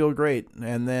makes me feel great.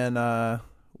 And then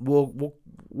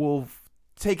we'll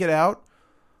take it out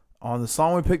on the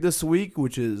song we picked this week,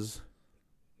 which is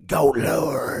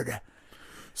Goatlord.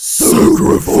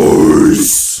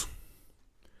 Sacrifice.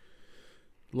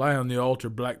 Lie on the altar,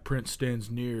 Black Prince stands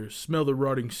near. Smell the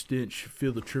rotting stench,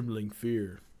 feel the trembling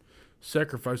fear.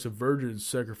 Sacrifice of virgins,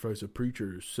 sacrifice of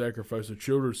preachers, sacrifice of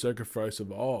children, sacrifice of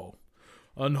all.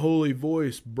 Unholy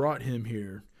voice brought him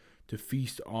here to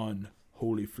feast on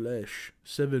holy flesh.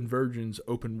 7 virgins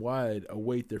open wide,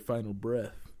 await their final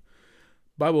breath.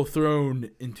 Bible thrown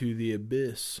into the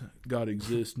abyss, God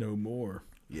exists no more.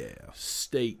 Yeah.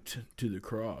 Staked to the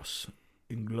cross.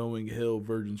 In glowing hell,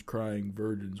 virgins crying,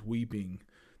 virgins weeping.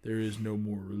 There is no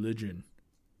more religion.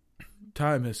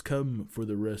 Time has come for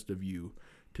the rest of you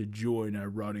to join our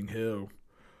rotting hell.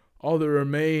 All that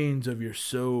remains of your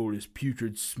soul is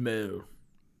putrid smell.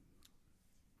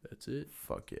 That's it.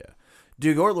 Fuck yeah.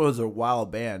 Dude, Goatlord's a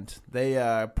wild band. They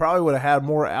probably would have had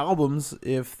more albums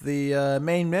if the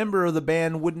main member of the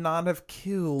band would not have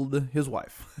killed his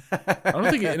wife. I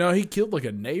don't think he killed like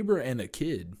a neighbor and a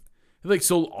kid. He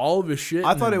sold all of his shit.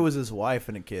 I thought it was his wife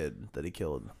and a kid that he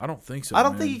killed. I don't think so. I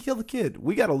don't think he killed the kid.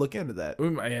 We got to look into that.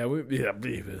 We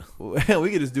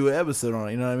could just do an episode on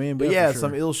it. You know what I mean? But yeah,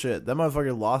 some ill shit. That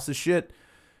motherfucker lost his shit,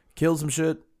 killed some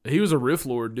shit. He was a riff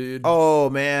lord, dude. Oh,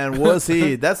 man, was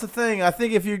he? That's the thing. I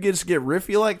think if you just get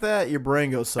riffy like that, your brain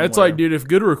goes somewhere. It's like, dude, if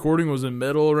Good Recording was in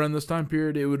metal around this time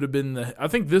period, it would have been I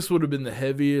think this would have been the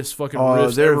heaviest fucking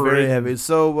riffs they're ever very written. heavy.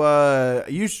 So,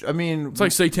 it's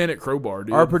like Satanic Crowbar,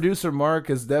 dude. Our producer,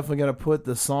 Mark, is definitely going to put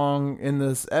the song in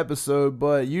this episode,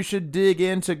 but you should dig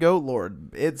into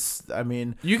Goatlord.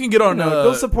 You can get on...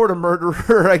 go support a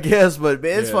murderer, I guess, but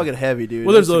it's fucking heavy, dude.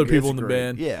 Well, there's other people in the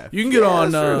band. Yeah. You can get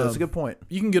on... That's a good point.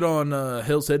 You can get on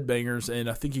Hell's Headbangers, and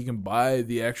I think you can buy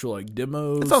the actual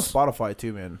demos. It's on Spotify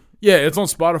too, man. Yeah, it's on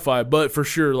Spotify, but for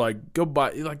sure, go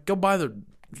buy the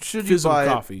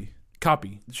physical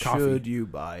copy. Should you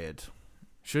buy it?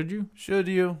 Should you? Should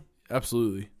you?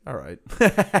 Absolutely. All right.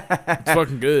 It's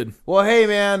fucking good. Well, hey,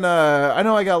 man, I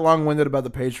know I got long-winded about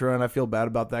the Patreon. I feel bad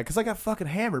about that because I got fucking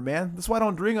hammered, man. That's why I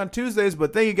don't drink on Tuesdays,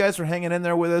 but thank you guys for hanging in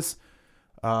there with us.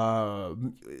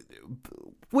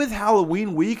 With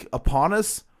Halloween week upon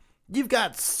us, you've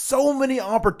got so many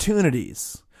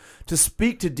opportunities to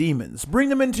speak to demons. Bring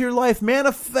them into your life.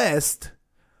 Manifest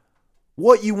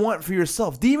what you want for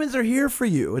yourself. Demons are here for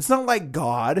you. It's not like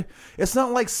God. It's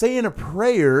not like saying a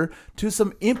prayer to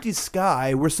some empty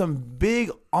sky where some big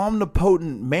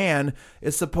omnipotent man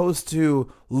is supposed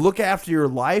to look after your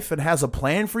life and has a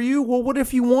plan for you. Well, what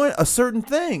if you want a certain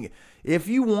thing? If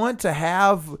you want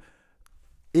to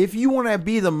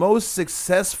be the most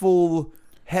successful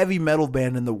heavy metal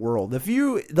band in the world,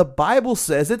 the Bible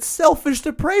says it's selfish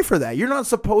to pray for that. You're not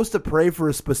supposed to pray for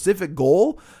a specific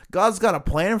goal. God's got a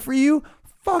plan for you.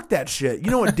 Fuck that shit. You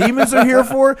know what demons are here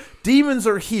for? Demons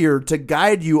are here to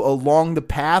guide you along the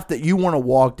path that you want to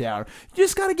walk down. You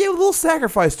just got to give a little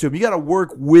sacrifice to them. You got to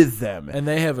work with them. And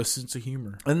they have a sense of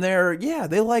humor. And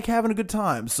they like having a good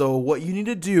time. So what you need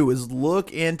to do is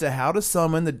look into how to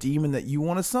summon the demon that you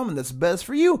want to summon that's best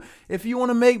for you. If you want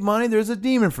to make money, there's a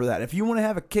demon for that. If you want to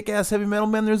have a kick-ass heavy metal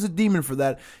man, there's a demon for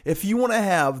that. If you want to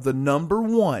have the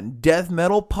 #1 death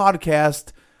metal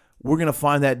podcast, we're going to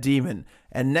find that demon.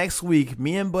 And next week,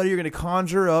 me and Buddy are going to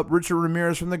conjure up Richard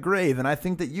Ramirez from the grave. And I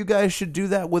think that you guys should do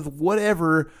that with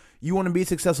whatever you want to be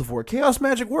successful for. Chaos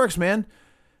magic works, man.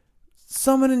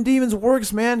 Summoning demons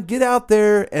works, man. Get out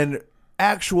there and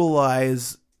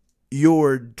actualize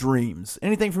your dreams.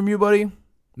 Anything from you, Buddy?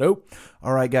 Nope.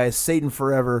 All right, guys. Satan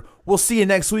forever. We'll see you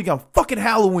next week on fucking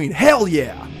Halloween. Hell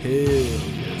yeah. Hell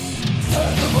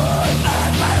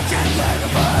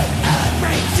yes.